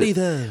saw him at Alrighty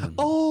the, then.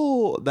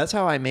 Oh, that's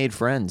how I made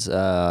friends in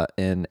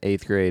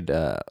 8th grade.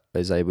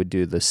 As I would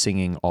do the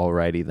singing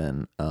 "Alrighty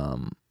Then"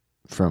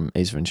 from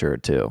Ace Ventura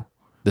 2.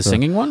 The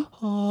singing one?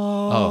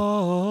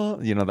 Oh,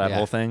 you know that Yeah.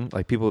 whole thing.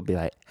 Like people would be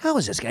like, "How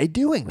is this guy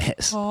doing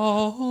this?"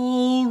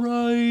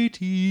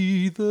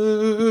 Alrighty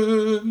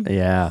then.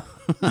 Yeah.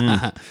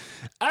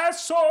 A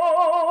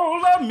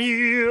sola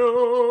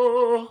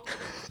mio.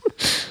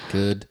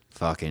 Good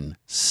fucking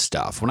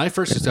stuff. When I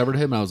first discovered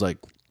him, I was like,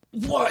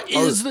 what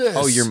is this?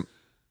 Oh, your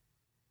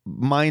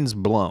mind's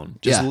blown.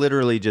 Just Yeah.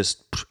 literally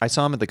just. I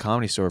saw him at the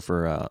Comedy Store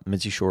for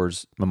Mitzi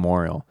Shore's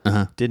memorial.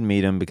 Uh-huh. Didn't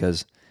meet him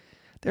because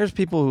there's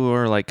people who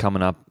are like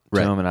coming up to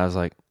Right. him, and I was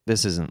like,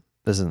 "This isn't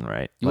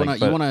right." You Like, want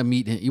but- to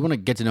meet him. You want to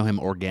get to know him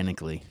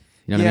organically.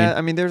 You know what yeah,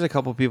 I mean? there's a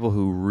couple people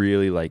who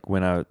really like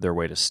went out their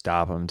way to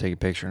stop him and take a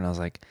picture, and I was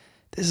like,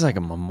 "This is like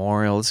a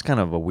memorial. It's kind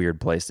of a weird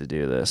place to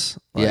do this."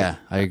 Like, Yeah,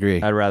 I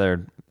agree. I'd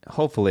rather.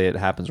 Hopefully, it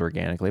happens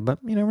organically, but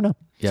you never know.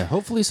 Yeah,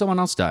 hopefully someone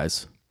else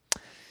dies.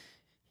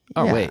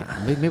 Oh Yeah. wait,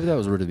 maybe that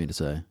was rude of me to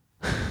say.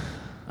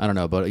 I don't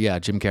know, but yeah,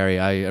 Jim Carrey.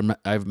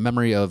 I have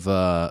memory of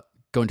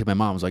going to my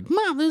mom. I was like,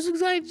 "Mom, this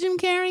is like Jim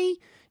Carrey."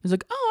 He's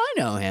like, "Oh, I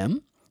know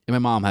him." And my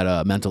mom had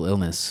a mental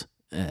illness,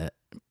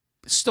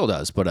 still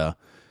does, but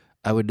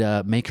I would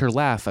make her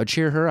laugh. I'd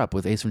cheer her up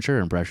with Ace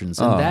Ventura impressions,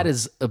 and that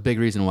is a big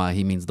reason why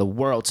he means the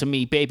world to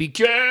me, baby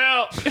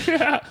girl.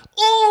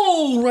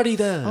 Alrighty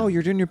then. Oh,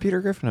 you're doing your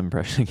Peter Griffin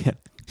impression again.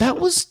 That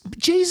was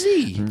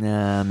Jay-Z.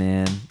 Nah,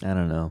 man, I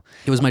don't know.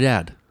 It was my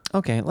dad.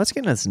 Okay, let's get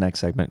into this next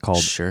segment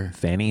called Sure.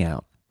 Fanning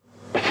Out.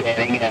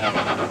 Fanning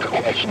out.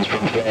 Questions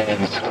from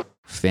fans.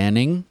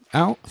 Fanning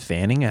out?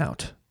 Fanning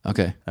Out.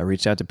 Okay. I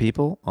reached out to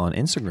people on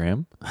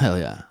Instagram Hell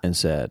yeah. and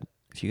said,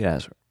 if you could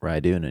ask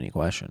Rydun any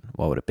question,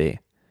 what would it be?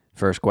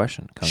 First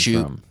question comes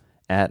Shoot. from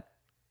at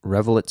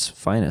Revelit's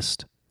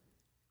Finest.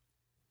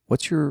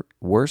 What's your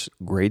worst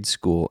grade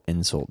school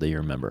insult that you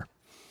remember?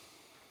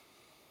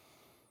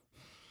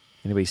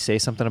 Anybody say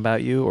something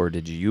about you, or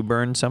did you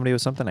burn somebody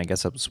with something? I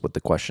guess that's what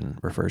the question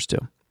refers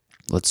to.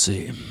 Let's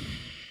see.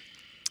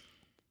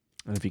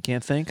 And if you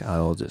can't think,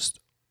 I'll just...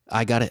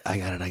 I got it.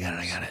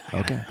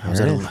 Okay. I was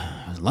at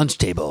a lunch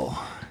table,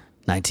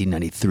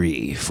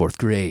 1993, fourth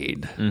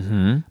grade.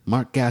 Mm-hmm.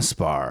 Mark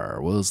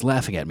Gaspar was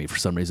laughing at me for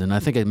some reason. I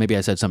think maybe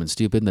I said something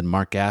stupid. Then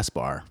Mark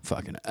Gaspar,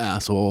 fucking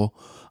asshole.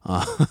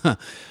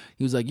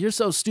 He was like, "You're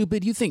so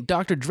stupid. You think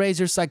Dr. Dre's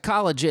your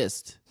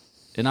psychologist?"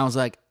 And I was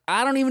like,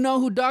 "I don't even know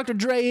who Dr.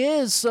 Dre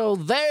is." So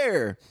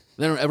there.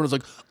 Then everyone's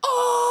like,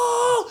 "Oh!"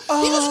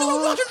 He doesn't know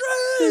what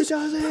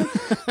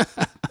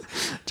fucking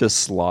is. Just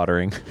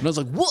slaughtering. And I was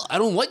like, what? I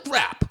don't like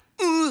rap.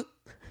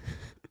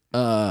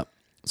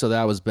 So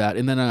that was bad.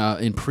 And then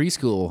in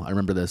preschool, I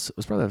remember this. It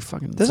was probably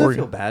fucking. Doesn't it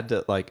feel bad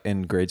to, like,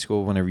 in grade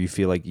school, whenever you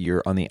feel like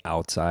you're on the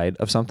outside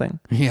of something?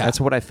 Yeah. That's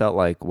what I felt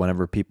like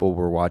whenever people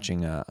were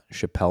watching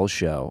Chappelle's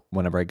show.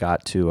 Whenever I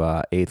got to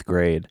 8th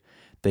grade,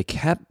 they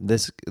kept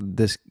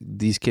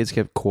these kids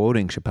kept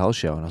quoting Chappelle's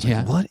show, and I was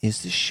like, "What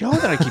is this show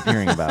that I keep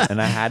hearing about?" And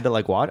I had to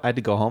like watch. I had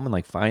to go home and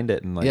like find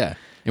it and like. Yeah.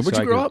 And where'd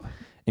you grow up?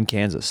 In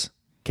Kansas.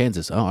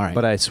 Kansas. Oh, all right.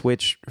 But I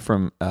switched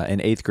from in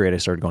 8th grade. I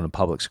started going to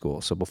public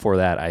school. So before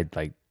that, I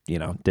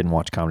didn't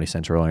watch Comedy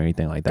Central or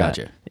anything like that.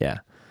 Gotcha. Yeah.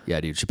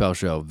 Yeah, dude. Chappelle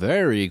Show,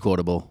 very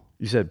quotable.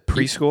 You said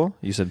preschool?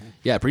 You said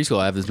Yeah, preschool.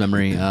 I have this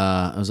memory.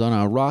 I was on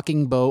a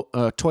rocking boat,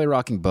 a toy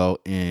rocking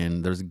boat,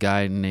 and there's a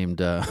guy named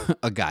a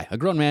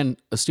grown man,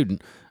 a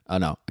student.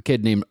 A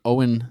kid named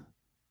Owen.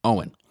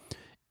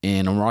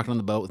 And I'm rocking on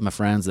the boat with my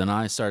friends, and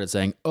I started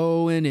saying,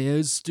 "Owen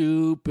is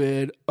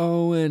stupid.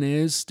 Owen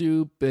is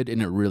stupid,"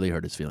 and it really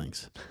hurt his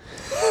feelings.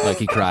 Like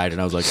he cried,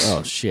 and I was like,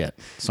 "Oh shit,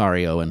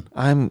 sorry, Owen."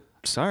 I'm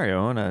sorry,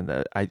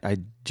 Owen. I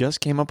just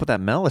came up with that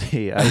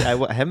melody. I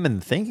haven't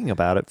been thinking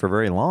about it for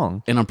very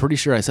long. And I'm pretty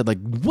sure I said like,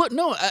 "What?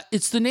 No,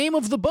 it's the name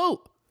of the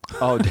boat."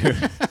 Oh,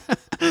 dude.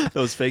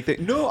 Those fake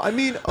things. No, I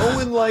mean,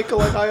 Owen,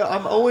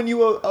 I'm owing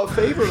you a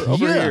favor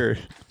over here.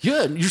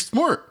 Yeah, you're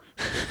smart.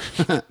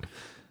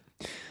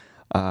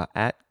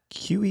 At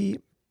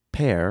QE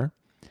Pear,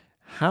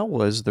 how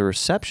was the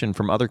reception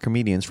from other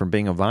comedians from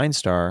being a Vine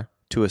star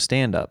to a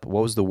stand-up?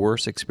 What was the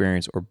worst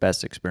experience or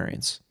best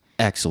experience?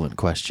 Excellent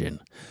question.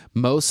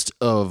 Most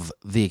of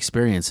the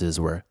experiences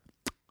were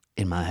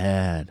in my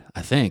head,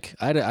 I think.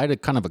 I had a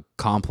kind of a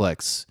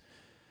complex,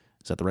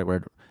 is that the right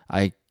word?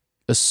 I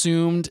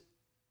assumed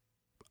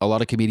a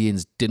lot of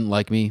comedians didn't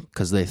like me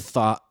because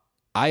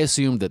I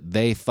assumed that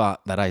they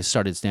thought that I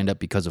started stand-up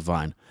because of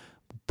Vine.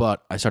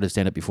 But I started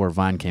stand-up before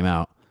Vine came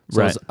out.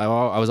 So Right.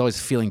 I was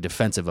always feeling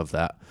defensive of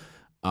that.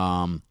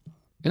 And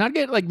I'd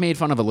get like made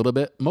fun of a little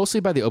bit, mostly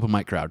by the open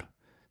mic crowd.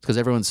 Because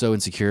everyone's so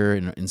insecure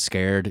and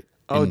scared.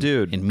 Oh,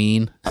 dude. And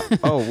mean.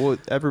 Oh, well,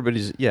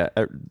 everybody's,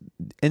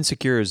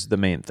 insecure is the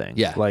main thing.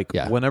 Yeah, Like,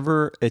 yeah.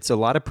 whenever, it's a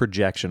lot of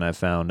projection I've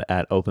found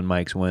at open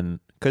mics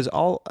because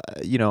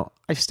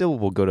I still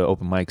will go to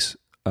open mics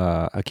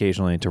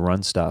occasionally to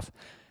run stuff.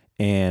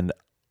 And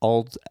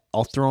I'll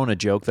throw in a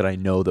joke that I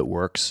know that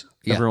works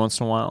every once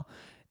in a while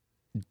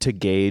to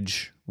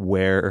gauge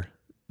where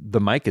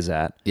the mic is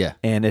at. Yeah.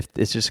 And if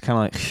it's just kind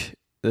of like,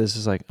 this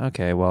is like,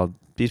 okay, well,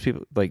 these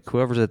people, like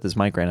whoever's at this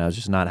mic right now is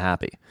just not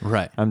happy.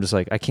 Right. I'm just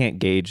like, I can't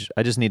gauge.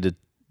 I just need to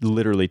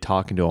literally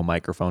talk into a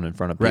microphone in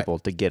front of people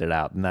to get it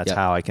out. And that's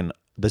how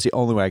that's the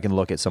only way I can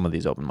look at some of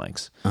these open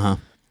mics. Uh-huh.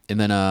 And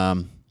then,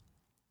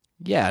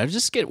 I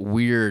just get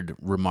weird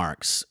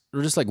remarks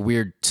or just like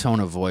weird tone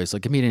of voice.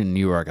 Like a comedian in New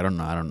York, I don't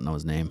know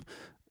his name.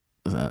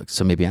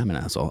 So maybe I'm an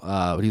asshole.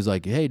 But he's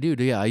like, "Hey,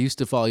 dude, I used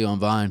to follow you on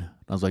Vine."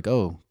 I was like,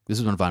 "Oh, this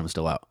is when Vine was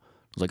still out." I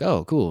was like,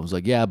 "Oh, cool." I was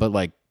like, "Yeah, but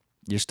like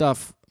your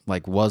stuff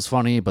like was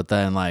funny, but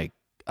then like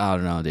I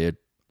don't know, dude."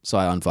 So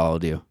I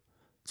unfollowed you.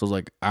 So I was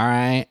like, "All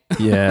right."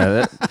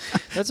 Yeah,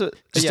 that's a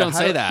Just don't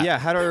say that. Yeah,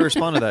 how do I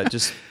respond to that?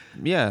 Just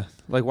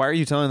like why are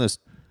you telling this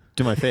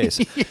to my face?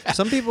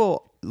 Some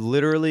people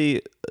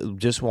literally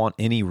just want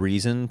any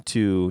reason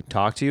to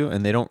talk to you,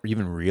 and they don't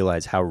even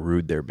realize how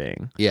rude they're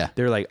being. Yeah.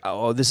 They're like,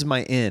 "Oh, this is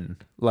my in."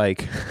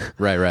 Like,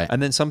 Right.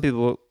 And then some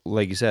people,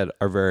 like you said,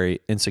 are very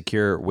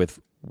insecure with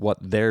what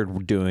they're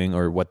doing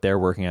or what they're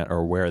working at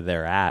or where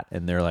they're at,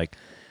 and they're like,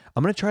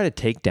 I'm going to try to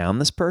take down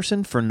this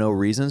person for no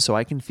reason so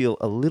I can feel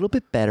a little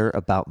bit better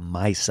about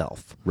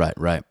myself. Right.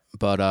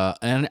 But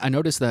and I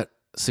noticed that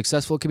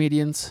successful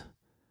comedians,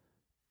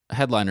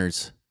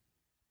 headliners,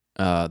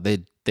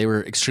 they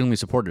were extremely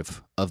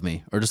supportive of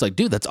me, or just like,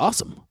 "Dude, that's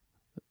awesome."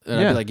 And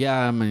I'd be like,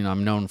 "Yeah,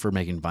 I'm known for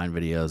making Vine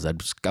videos."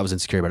 I was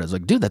insecure about it. I was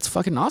like, "Dude, that's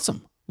fucking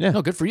awesome." Yeah.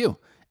 No, good for you.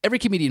 Every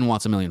comedian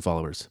wants 1 million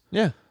followers.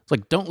 Yeah. It's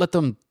like, don't let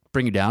them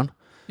bring you down.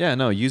 Yeah,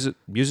 no, use it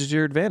to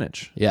your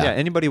advantage. Yeah.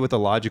 Anybody with a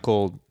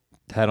logical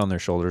head on their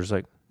shoulders,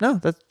 like, no,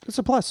 that's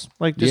a plus.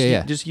 Like,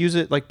 just use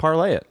it, like,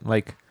 parlay it.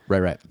 Like,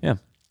 Right. yeah.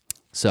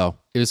 So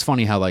it was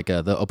funny how like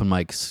the open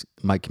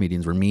mic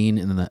comedians were mean,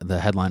 and then the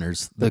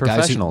headliners, the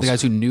professionals.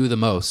 guys who knew the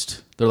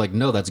most, they're like,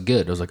 "No, that's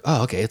good." I was like,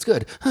 "Oh, okay, it's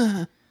good."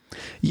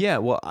 Yeah,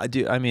 well, I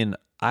do. I mean,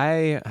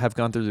 I have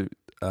gone through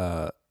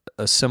a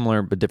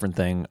similar but different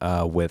thing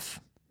with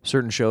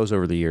certain shows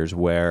over the years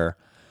where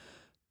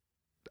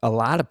a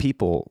lot of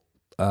people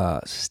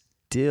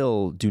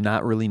still do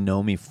not really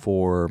know me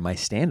for my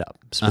stand-up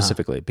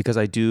specifically because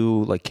I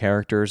do like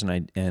characters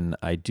and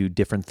I do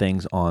different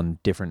things on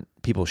different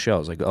people's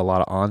shows, like a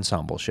lot of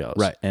ensemble shows.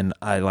 Right. And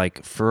I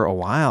like for a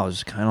while I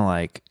was kind of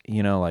like,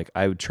 like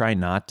I would try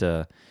not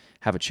to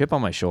have a chip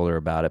on my shoulder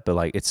about it, but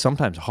like it's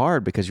sometimes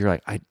hard because you're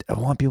like, I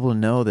want people to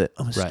know that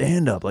I'm a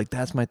stand-up, like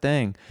that's my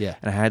thing. Yeah.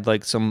 And I had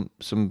like some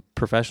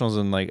professionals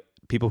and like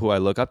people who I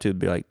look up to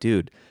be like,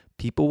 dude,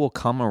 people will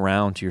come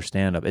around to your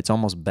stand-up. It's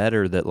almost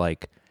better that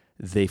like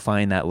they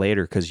find that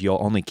later because you'll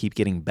only keep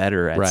getting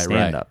better at Right, right.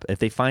 stand-up. If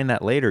they find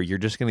that later, you're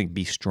just going to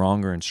be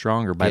stronger and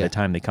stronger by Yeah. the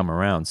time they come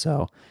around.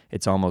 So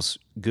it's almost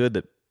good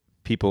that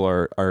people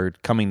are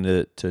coming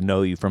to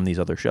know you from these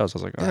other shows. I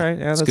was like, all right,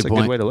 yeah, that's a good good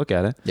point. way to look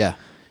at it. Yeah.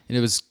 And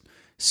it was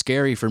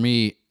scary for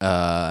me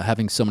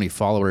having so many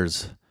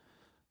followers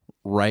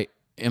right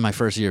in my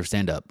first year of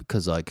stand-up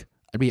because, like,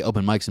 I'd be at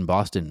open mics in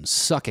Boston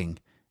sucking,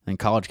 and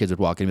college kids would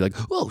walk in and be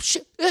like, "Oh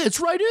shit, hey, it's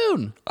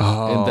Rydoon!"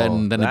 Oh, and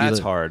then it'd be that's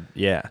like- hard.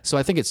 Yeah. So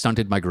I think it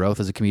stunted my growth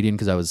as a comedian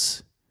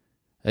because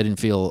I didn't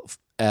feel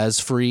as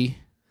free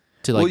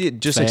to like Well, you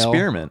just fail.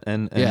 experiment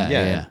and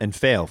Yeah. and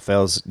fail.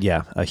 Fail's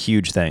a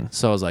huge thing.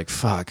 So I was like,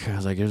 "Fuck!" I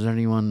was like, "Is there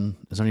any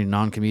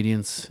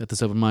non-comedians at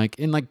this open mic?"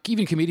 And like,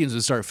 even comedians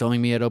would start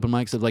filming me at open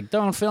mics. They're like,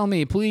 "Don't film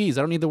me, please.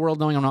 I don't need the world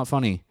knowing I'm not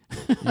funny."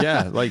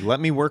 Yeah, like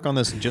let me work on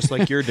this just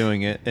like you're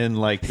doing it in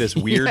like this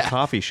weird Yeah.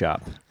 coffee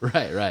shop.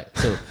 Right.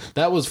 So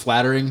that was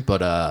flattering,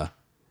 but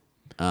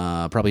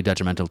probably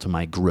detrimental to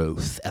my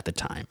growth at the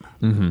time.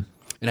 Mm-hmm.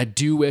 And I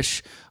do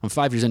wish I'm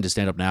 5 years into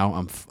stand up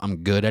now. I'm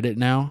good at it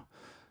now.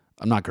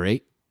 I'm not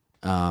great.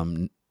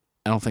 I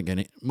don't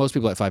think most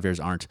people at 5 years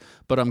aren't,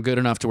 but I'm good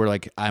enough to where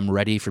like I'm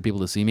ready for people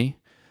to see me.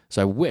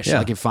 So I wish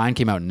like if Vine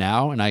came out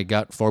now and I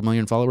got 4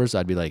 million followers,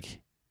 I'd be like,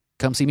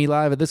 come see me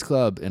live at this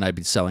club, and I'd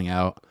be selling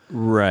out.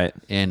 Right.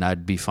 And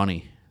I'd be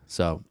funny.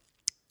 So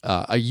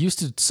I used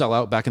to sell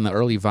out back in the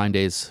early Vine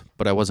days,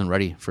 but I wasn't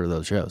ready for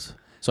those shows.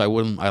 So I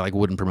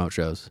wouldn't promote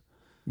shows.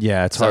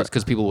 Yeah, it's So hard.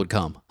 because people would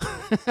come.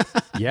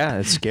 Yeah,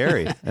 it's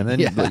scary. And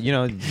then Yeah. but,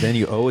 then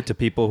you owe it to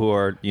people who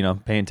are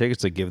paying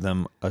tickets to give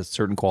them a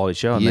certain quality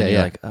show. And Yeah, then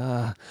you're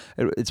yeah.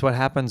 like, it's what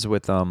happens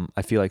with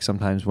I feel like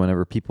sometimes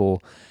whenever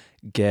people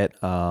get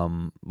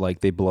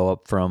like they blow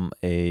up from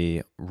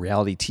a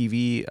reality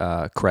TV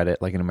credit,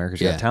 like in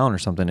America's Got Yeah. Talent or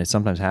something, it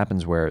sometimes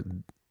happens where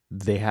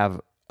they have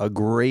a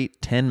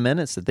great 10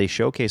 minutes that they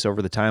showcase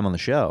over the time on the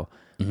show.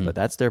 But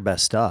that's their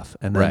best stuff.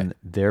 And then Right.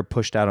 they're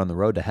pushed out on the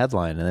road to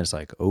headline. And then it's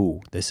like,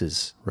 oh, this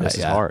is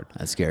Yeah, hard.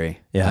 That's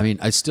scary. Yeah. I mean,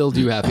 I still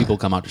do have people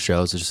come out to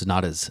shows. It's just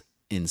not as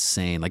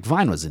insane. Like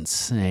Vine was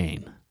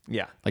insane.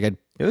 Yeah. Like It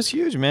was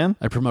huge, man.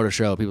 I'd promote a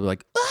show. People were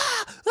like,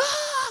 ah!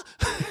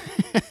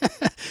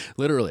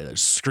 Literally, they're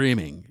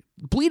screaming,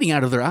 bleeding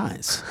out of their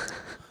eyes.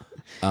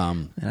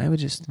 And I would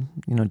just,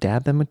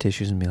 dab them with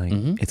tissues and be like,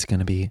 it's going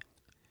to be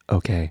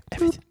okay.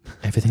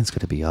 Everything's going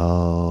to be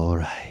all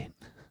right.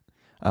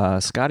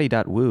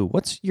 Scotty.woo,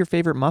 what's your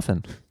favorite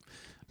muffin?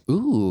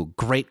 Ooh,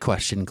 great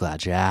question.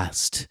 Glad you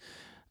asked.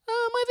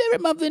 My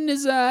favorite muffin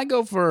is I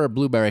go for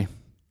blueberry.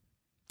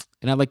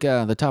 And I like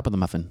the top of the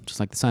muffin, just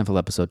like the Seinfeld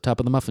episode, top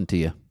of the muffin to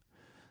you.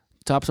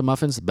 Tops of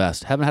muffins, the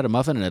best. Haven't had a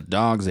muffin in a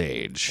dog's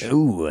age.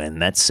 Ooh,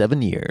 and that's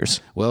 7 years.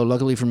 Well,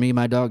 luckily for me,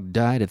 my dog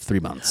died at 3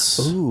 months.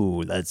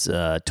 Ooh, that's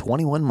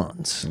 21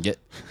 months. Yeah,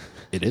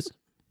 it is.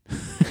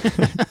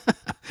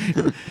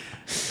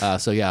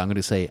 So yeah, I'm going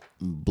to say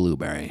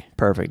blueberry.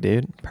 Perfect,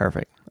 dude.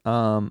 Perfect.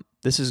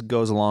 This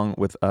goes along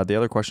with the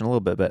other question a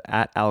little bit, but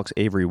at Alex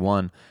Avery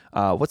 1,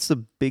 what's the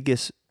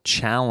biggest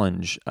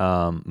challenge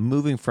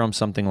moving from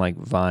something like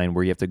Vine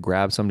where you have to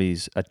grab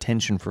somebody's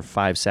attention for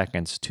 5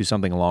 seconds to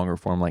something longer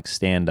form like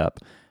stand-up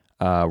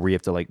where you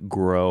have to like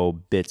grow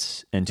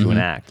bits into an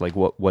act? Like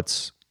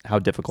how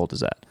difficult is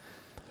that?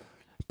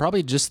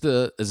 Probably just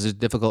as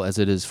difficult as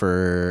it is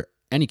for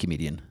any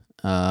comedian.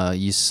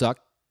 You suck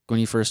when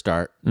you first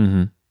start.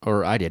 Mm-hmm.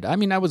 Or I did. I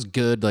mean, I was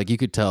good. Like you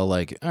could tell,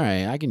 like, all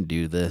right, I can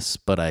do this,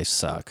 but I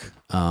suck.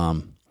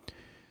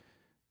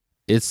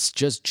 It's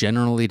just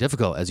generally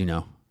difficult, as you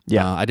know.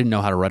 Yeah. I didn't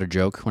know how to write a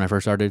joke when I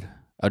first started.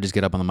 I'd just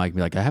get up on the mic and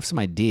be like, I have some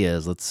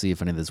ideas. Let's see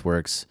if any of this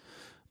works.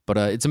 But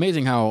it's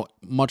amazing how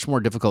much more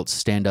difficult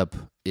stand-up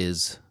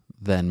is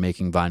than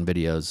making Vine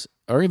videos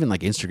or even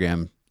like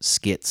Instagram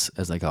skits,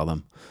 as they call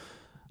them.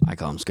 I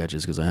call them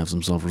sketches because I have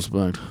some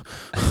self-respect.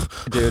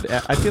 Dude,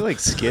 I feel like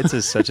skits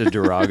is such a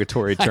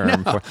derogatory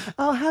term for.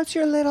 Oh, how's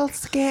your little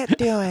skit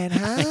doing,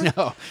 huh?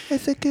 No.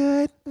 Is it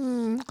good?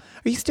 Are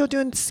you still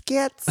doing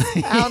skits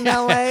out in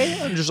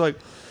LA? I'm just like,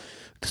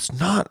 it's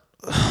not.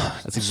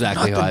 That's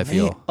exactly how I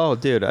feel. Oh,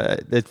 dude,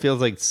 it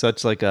feels like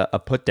such like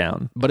a put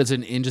down. But it's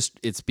an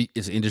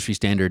it's industry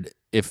standard.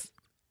 If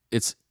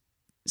it's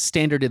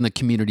standard in the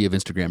community of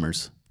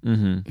Instagrammers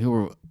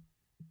who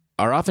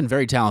are often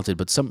very talented,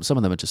 but some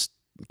of them are just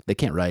they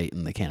can't write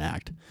and they can't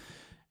act.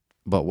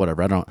 But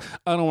whatever, I don't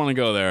want to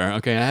go there.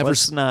 Okay,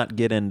 Let's not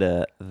get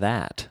into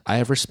that. I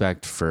have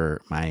respect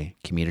for my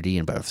community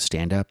in both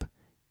stand up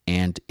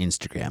and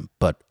Instagram,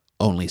 but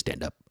only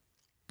stand up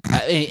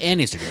and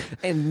Instagram.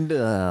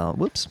 And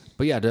whoops.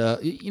 But yeah,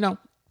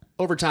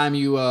 over time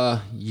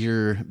your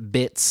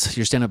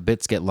stand up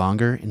bits get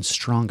longer and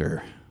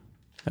stronger.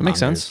 That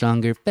makes Longer, sense.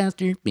 Stronger,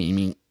 faster,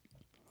 beaming.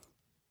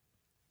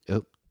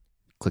 Oh,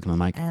 clicking on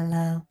the mic.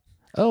 Hello.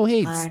 Oh,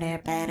 hey, Harder,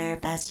 better,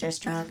 faster,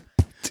 strong.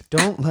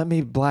 Don't let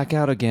me black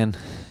out again.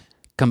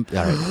 come.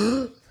 All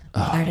right.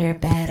 Harder,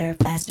 better,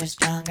 faster,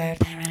 stronger.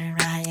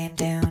 Ryan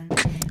Dune.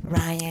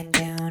 Ryan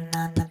Dune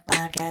on the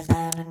podcast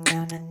at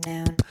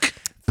noon.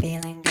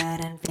 Feeling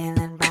good and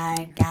feeling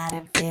bright. Got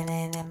a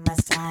feeling in my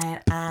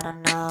side. I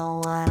don't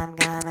know what I'm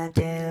gonna do.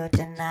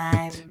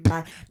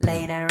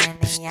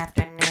 the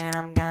afternoon,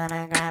 I'm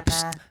gonna grab a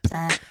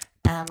set.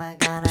 I'm gonna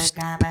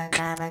grab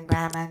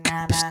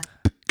a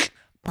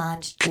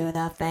punch to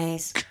the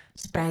face.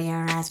 Spray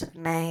your ass with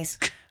mace.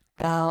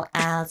 Go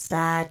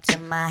outside to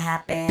my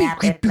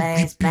happy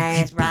place.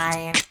 Blaze,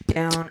 Ryan,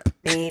 Dune,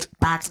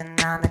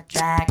 beatboxing on the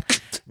track.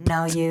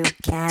 No, you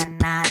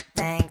cannot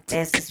think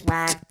this is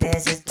whack.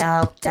 This is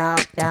dope.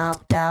 I'm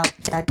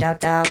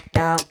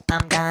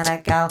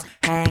gonna go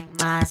hang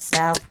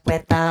myself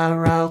with a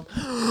rope.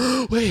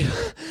 Wait,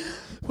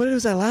 what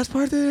was that last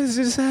part that you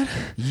just said?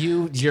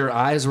 Your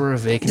eyes were a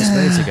vacant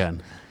space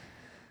again.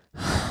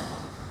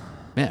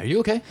 Man, are you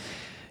okay?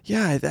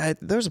 Yeah,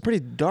 there was a pretty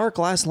dark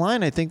last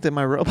line I think that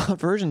my robot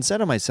version said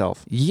of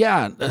myself.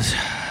 Yeah,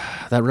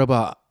 that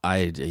robot,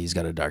 he's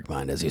got a dark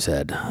mind, as you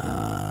said.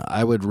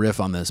 I would riff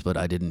on this, but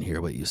I didn't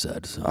hear what you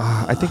said. So.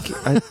 I think...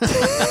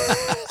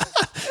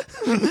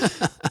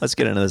 Let's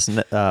get into this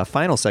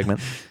final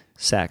segment,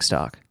 Sax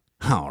Talk.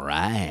 All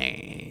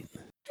right.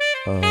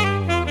 Oh,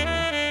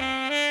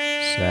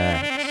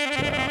 Sax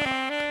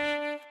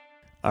Talk.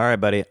 All right,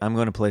 buddy, I'm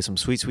going to play some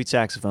sweet, sweet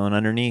saxophone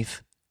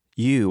underneath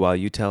you while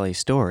you tell a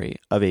story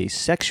of a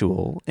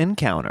sexual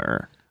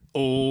encounter.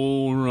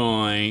 All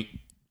right.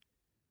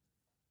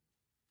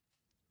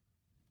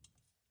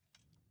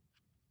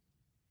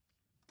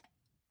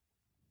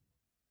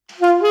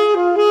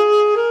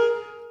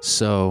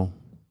 So,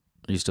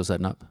 are you still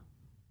setting up?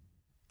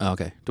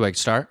 Okay. Do I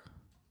start?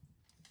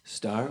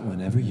 Start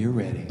whenever you're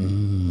ready.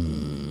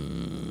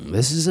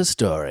 This is a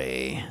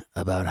story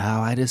about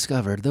how I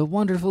discovered the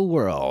wonderful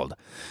world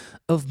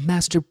of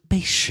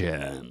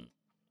masturbation.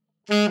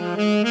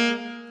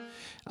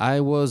 I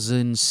was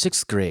in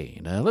 6th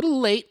grade, a little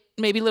late,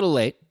 maybe a little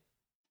late.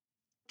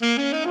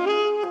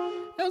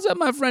 I was at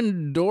my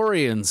friend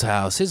Dorian's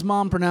house. His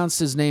mom pronounced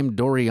his name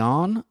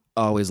Dorian,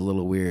 always a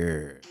little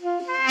weird.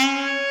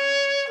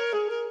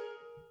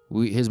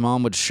 His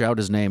mom would shout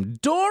his name,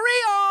 Dorian!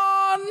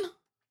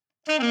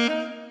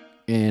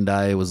 And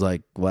I was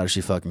like, why does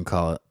she fucking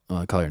call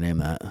her name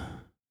that?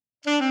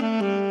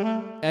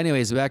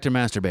 Anyways, back to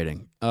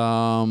masturbating.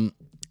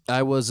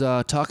 I was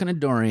talking to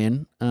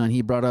Dorian, and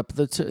he brought up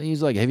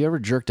he's like, have you ever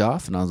jerked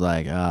off? And I was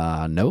like,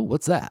 no,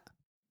 what's that?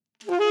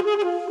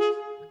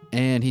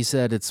 And he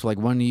said, it's like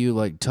when you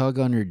like tug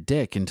on your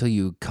dick until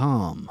you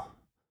come.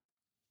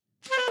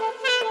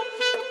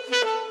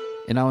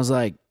 And I was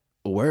like,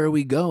 where are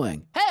we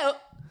going? Hey!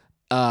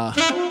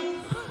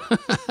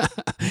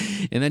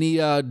 And then he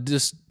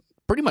just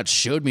pretty much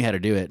showed me how to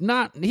do it.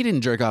 He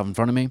didn't jerk off in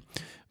front of me,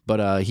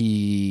 but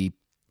he,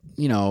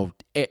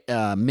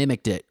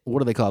 mimicked it. What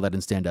do they call that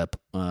in stand-up?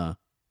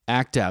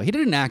 Act out. He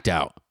didn't act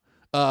out.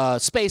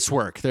 Space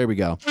work. There we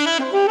go.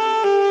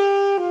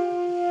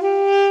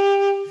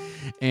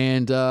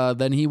 And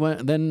then he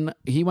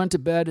went to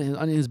bed.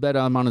 On his bed,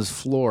 I'm on his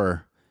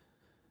floor.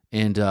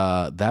 And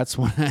that's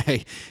when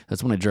I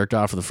jerked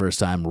off for the first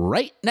time,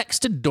 right next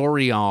to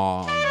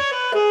Dorian.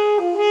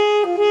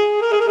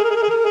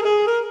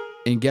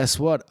 And guess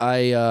what?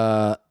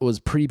 I was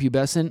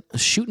prepubescent,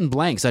 shooting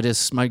blanks.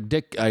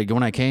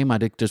 When I came, my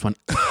dick just went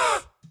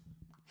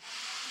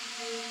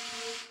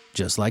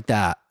just like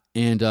that.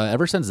 And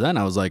ever since then,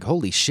 I was like,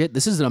 holy shit,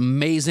 this is an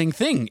amazing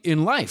thing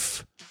in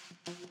life.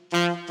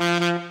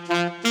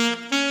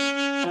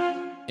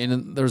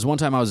 And there was one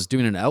time I was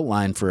doing an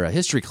outline for a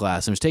history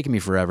class, and it was taking me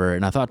forever,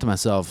 and I thought to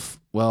myself,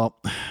 well,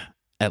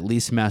 at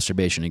least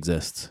masturbation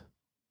exists.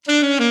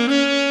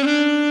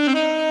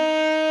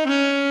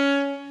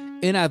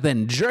 And I've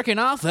been jerking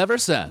off ever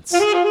since.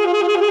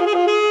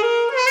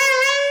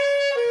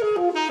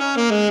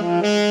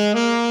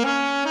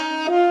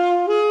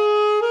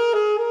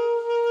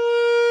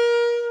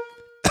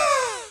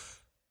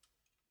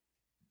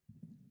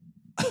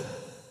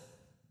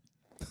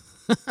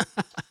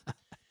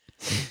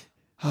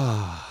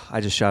 I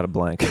just shot a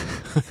blank.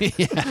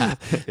 Yeah,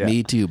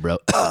 me too, bro.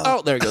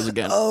 Oh, there it goes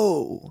again.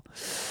 Oh,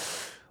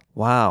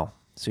 wow!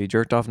 So you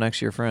jerked off next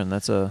to your friend.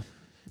 That's a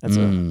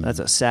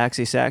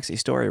saxy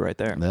story right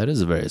there. That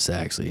is a very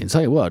sexy. And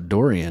tell you what,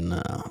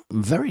 Dorian,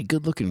 very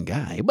good-looking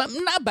guy, but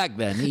not back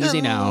then. Easy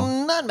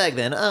now. Not back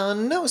then.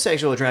 No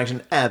sexual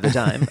attraction at the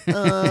time.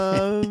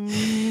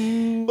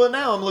 But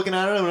now I'm looking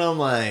at it and I'm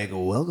like,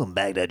 welcome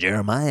back to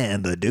Jeremiah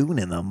and the Dune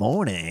in the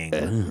morning.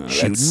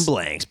 Shooting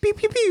blanks. Pew,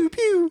 pew, pew,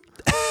 pew.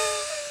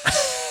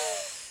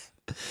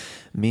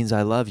 Means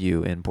I love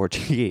you in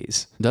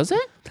Portuguese. Does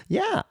it?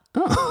 Yeah.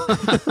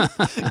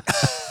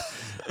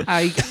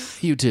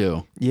 You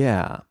too.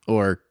 Yeah.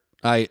 Or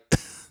I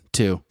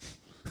too.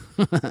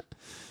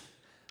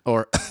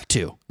 Or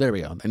two. There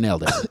we go. I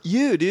nailed it.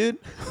 You, dude.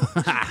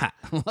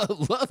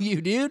 Love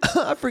you, dude.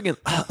 I freaking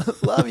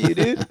love you,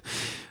 dude.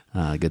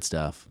 Good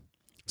stuff.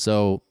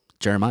 So,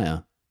 Jeremiah,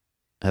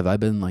 have I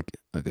been like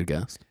a good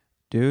guest?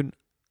 Dude,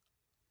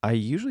 I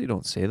usually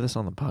don't say this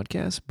on the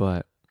podcast,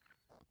 but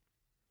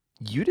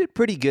you did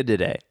pretty good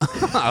today.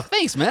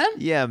 Thanks, man.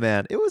 Yeah,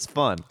 man. It was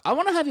fun. I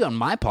want to have you on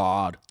my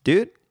pod.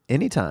 Dude,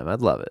 anytime. I'd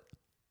love it.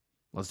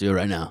 Let's do it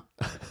right now.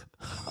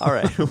 All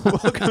right.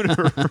 Welcome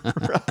to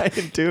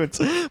Ryan Tunes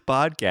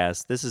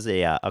podcast. This is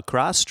a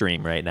cross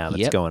stream right now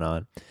that's Yep. going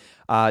on.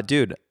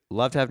 Dude,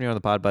 loved having you on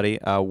the pod, buddy.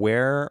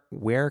 Where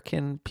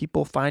can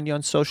people find you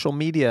on social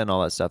media and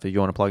all that stuff if you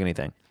want to plug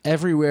anything?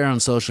 Everywhere on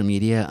social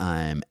media,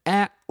 I'm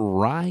at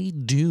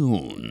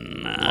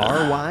Rydoon.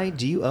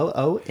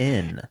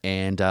 RYDOON.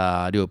 And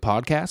I do a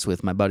podcast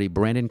with my buddy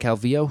Brandon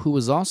Calvillo, who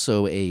was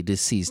also a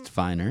deceased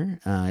finer.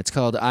 It's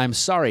called I'm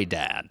Sorry,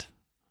 Dad.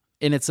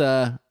 And it's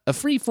a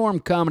free-form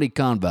comedy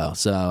convo.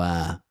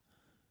 So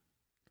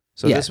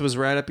So Yeah. this was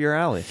right up your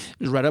alley. it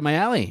was right up my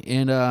alley.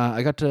 And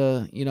I got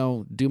to,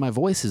 do my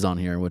voices on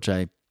here, which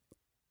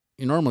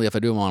normally if I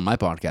do them on my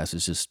podcast,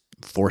 it's just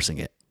forcing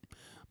it.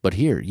 But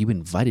here, you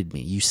invited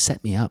me. You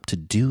set me up to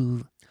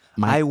do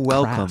my I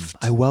craft.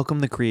 welcome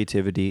the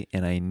creativity,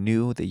 and I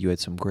knew that you had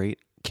some great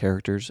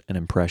characters and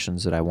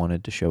impressions that I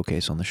wanted to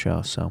showcase on the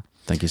show. So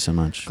Thank you so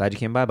much. glad you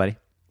came by, buddy.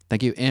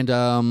 Thank you. And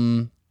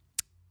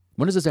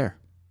when does this air?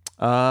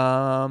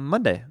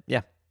 Monday.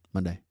 Yeah.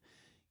 Monday.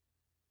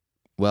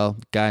 Well,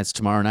 guys,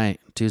 tomorrow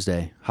night,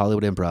 Tuesday,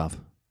 Hollywood Improv.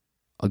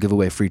 I'll give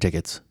away free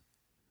tickets.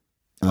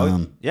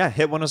 Yeah.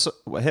 Hit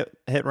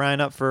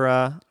Ryan up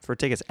for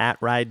tickets at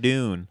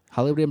Rydoon.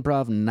 Hollywood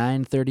Improv,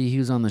 9:30.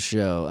 Who's on the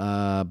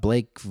show?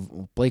 Blake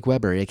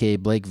Weber, aka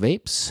Blake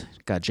Vapes.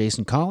 Got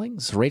Jason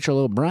Collins, Rachel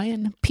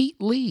O'Brien,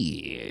 Pete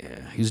Lee,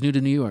 who's new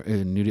to New York,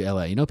 new to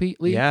LA. You know Pete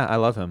Lee? Yeah, I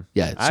love him.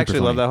 Yeah, it's I actually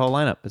super love funny. that whole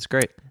lineup. It's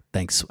great.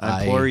 Thanks.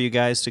 I implore you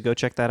guys to go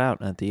check that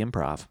out at the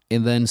Improv.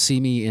 And then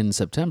see me in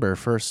September,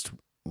 first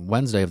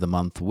Wednesday of the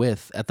month,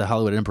 at the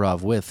Hollywood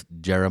Improv with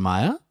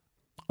Jeremiah.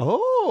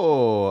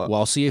 Oh, Well,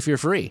 I'll see if you're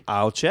free.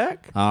 I'll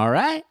check. All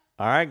right.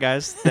 All right,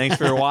 guys. Thanks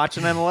for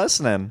watching and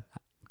listening.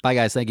 Bye,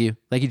 guys. Thank you.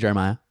 Thank you,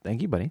 Jeremiah.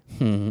 Thank you, buddy.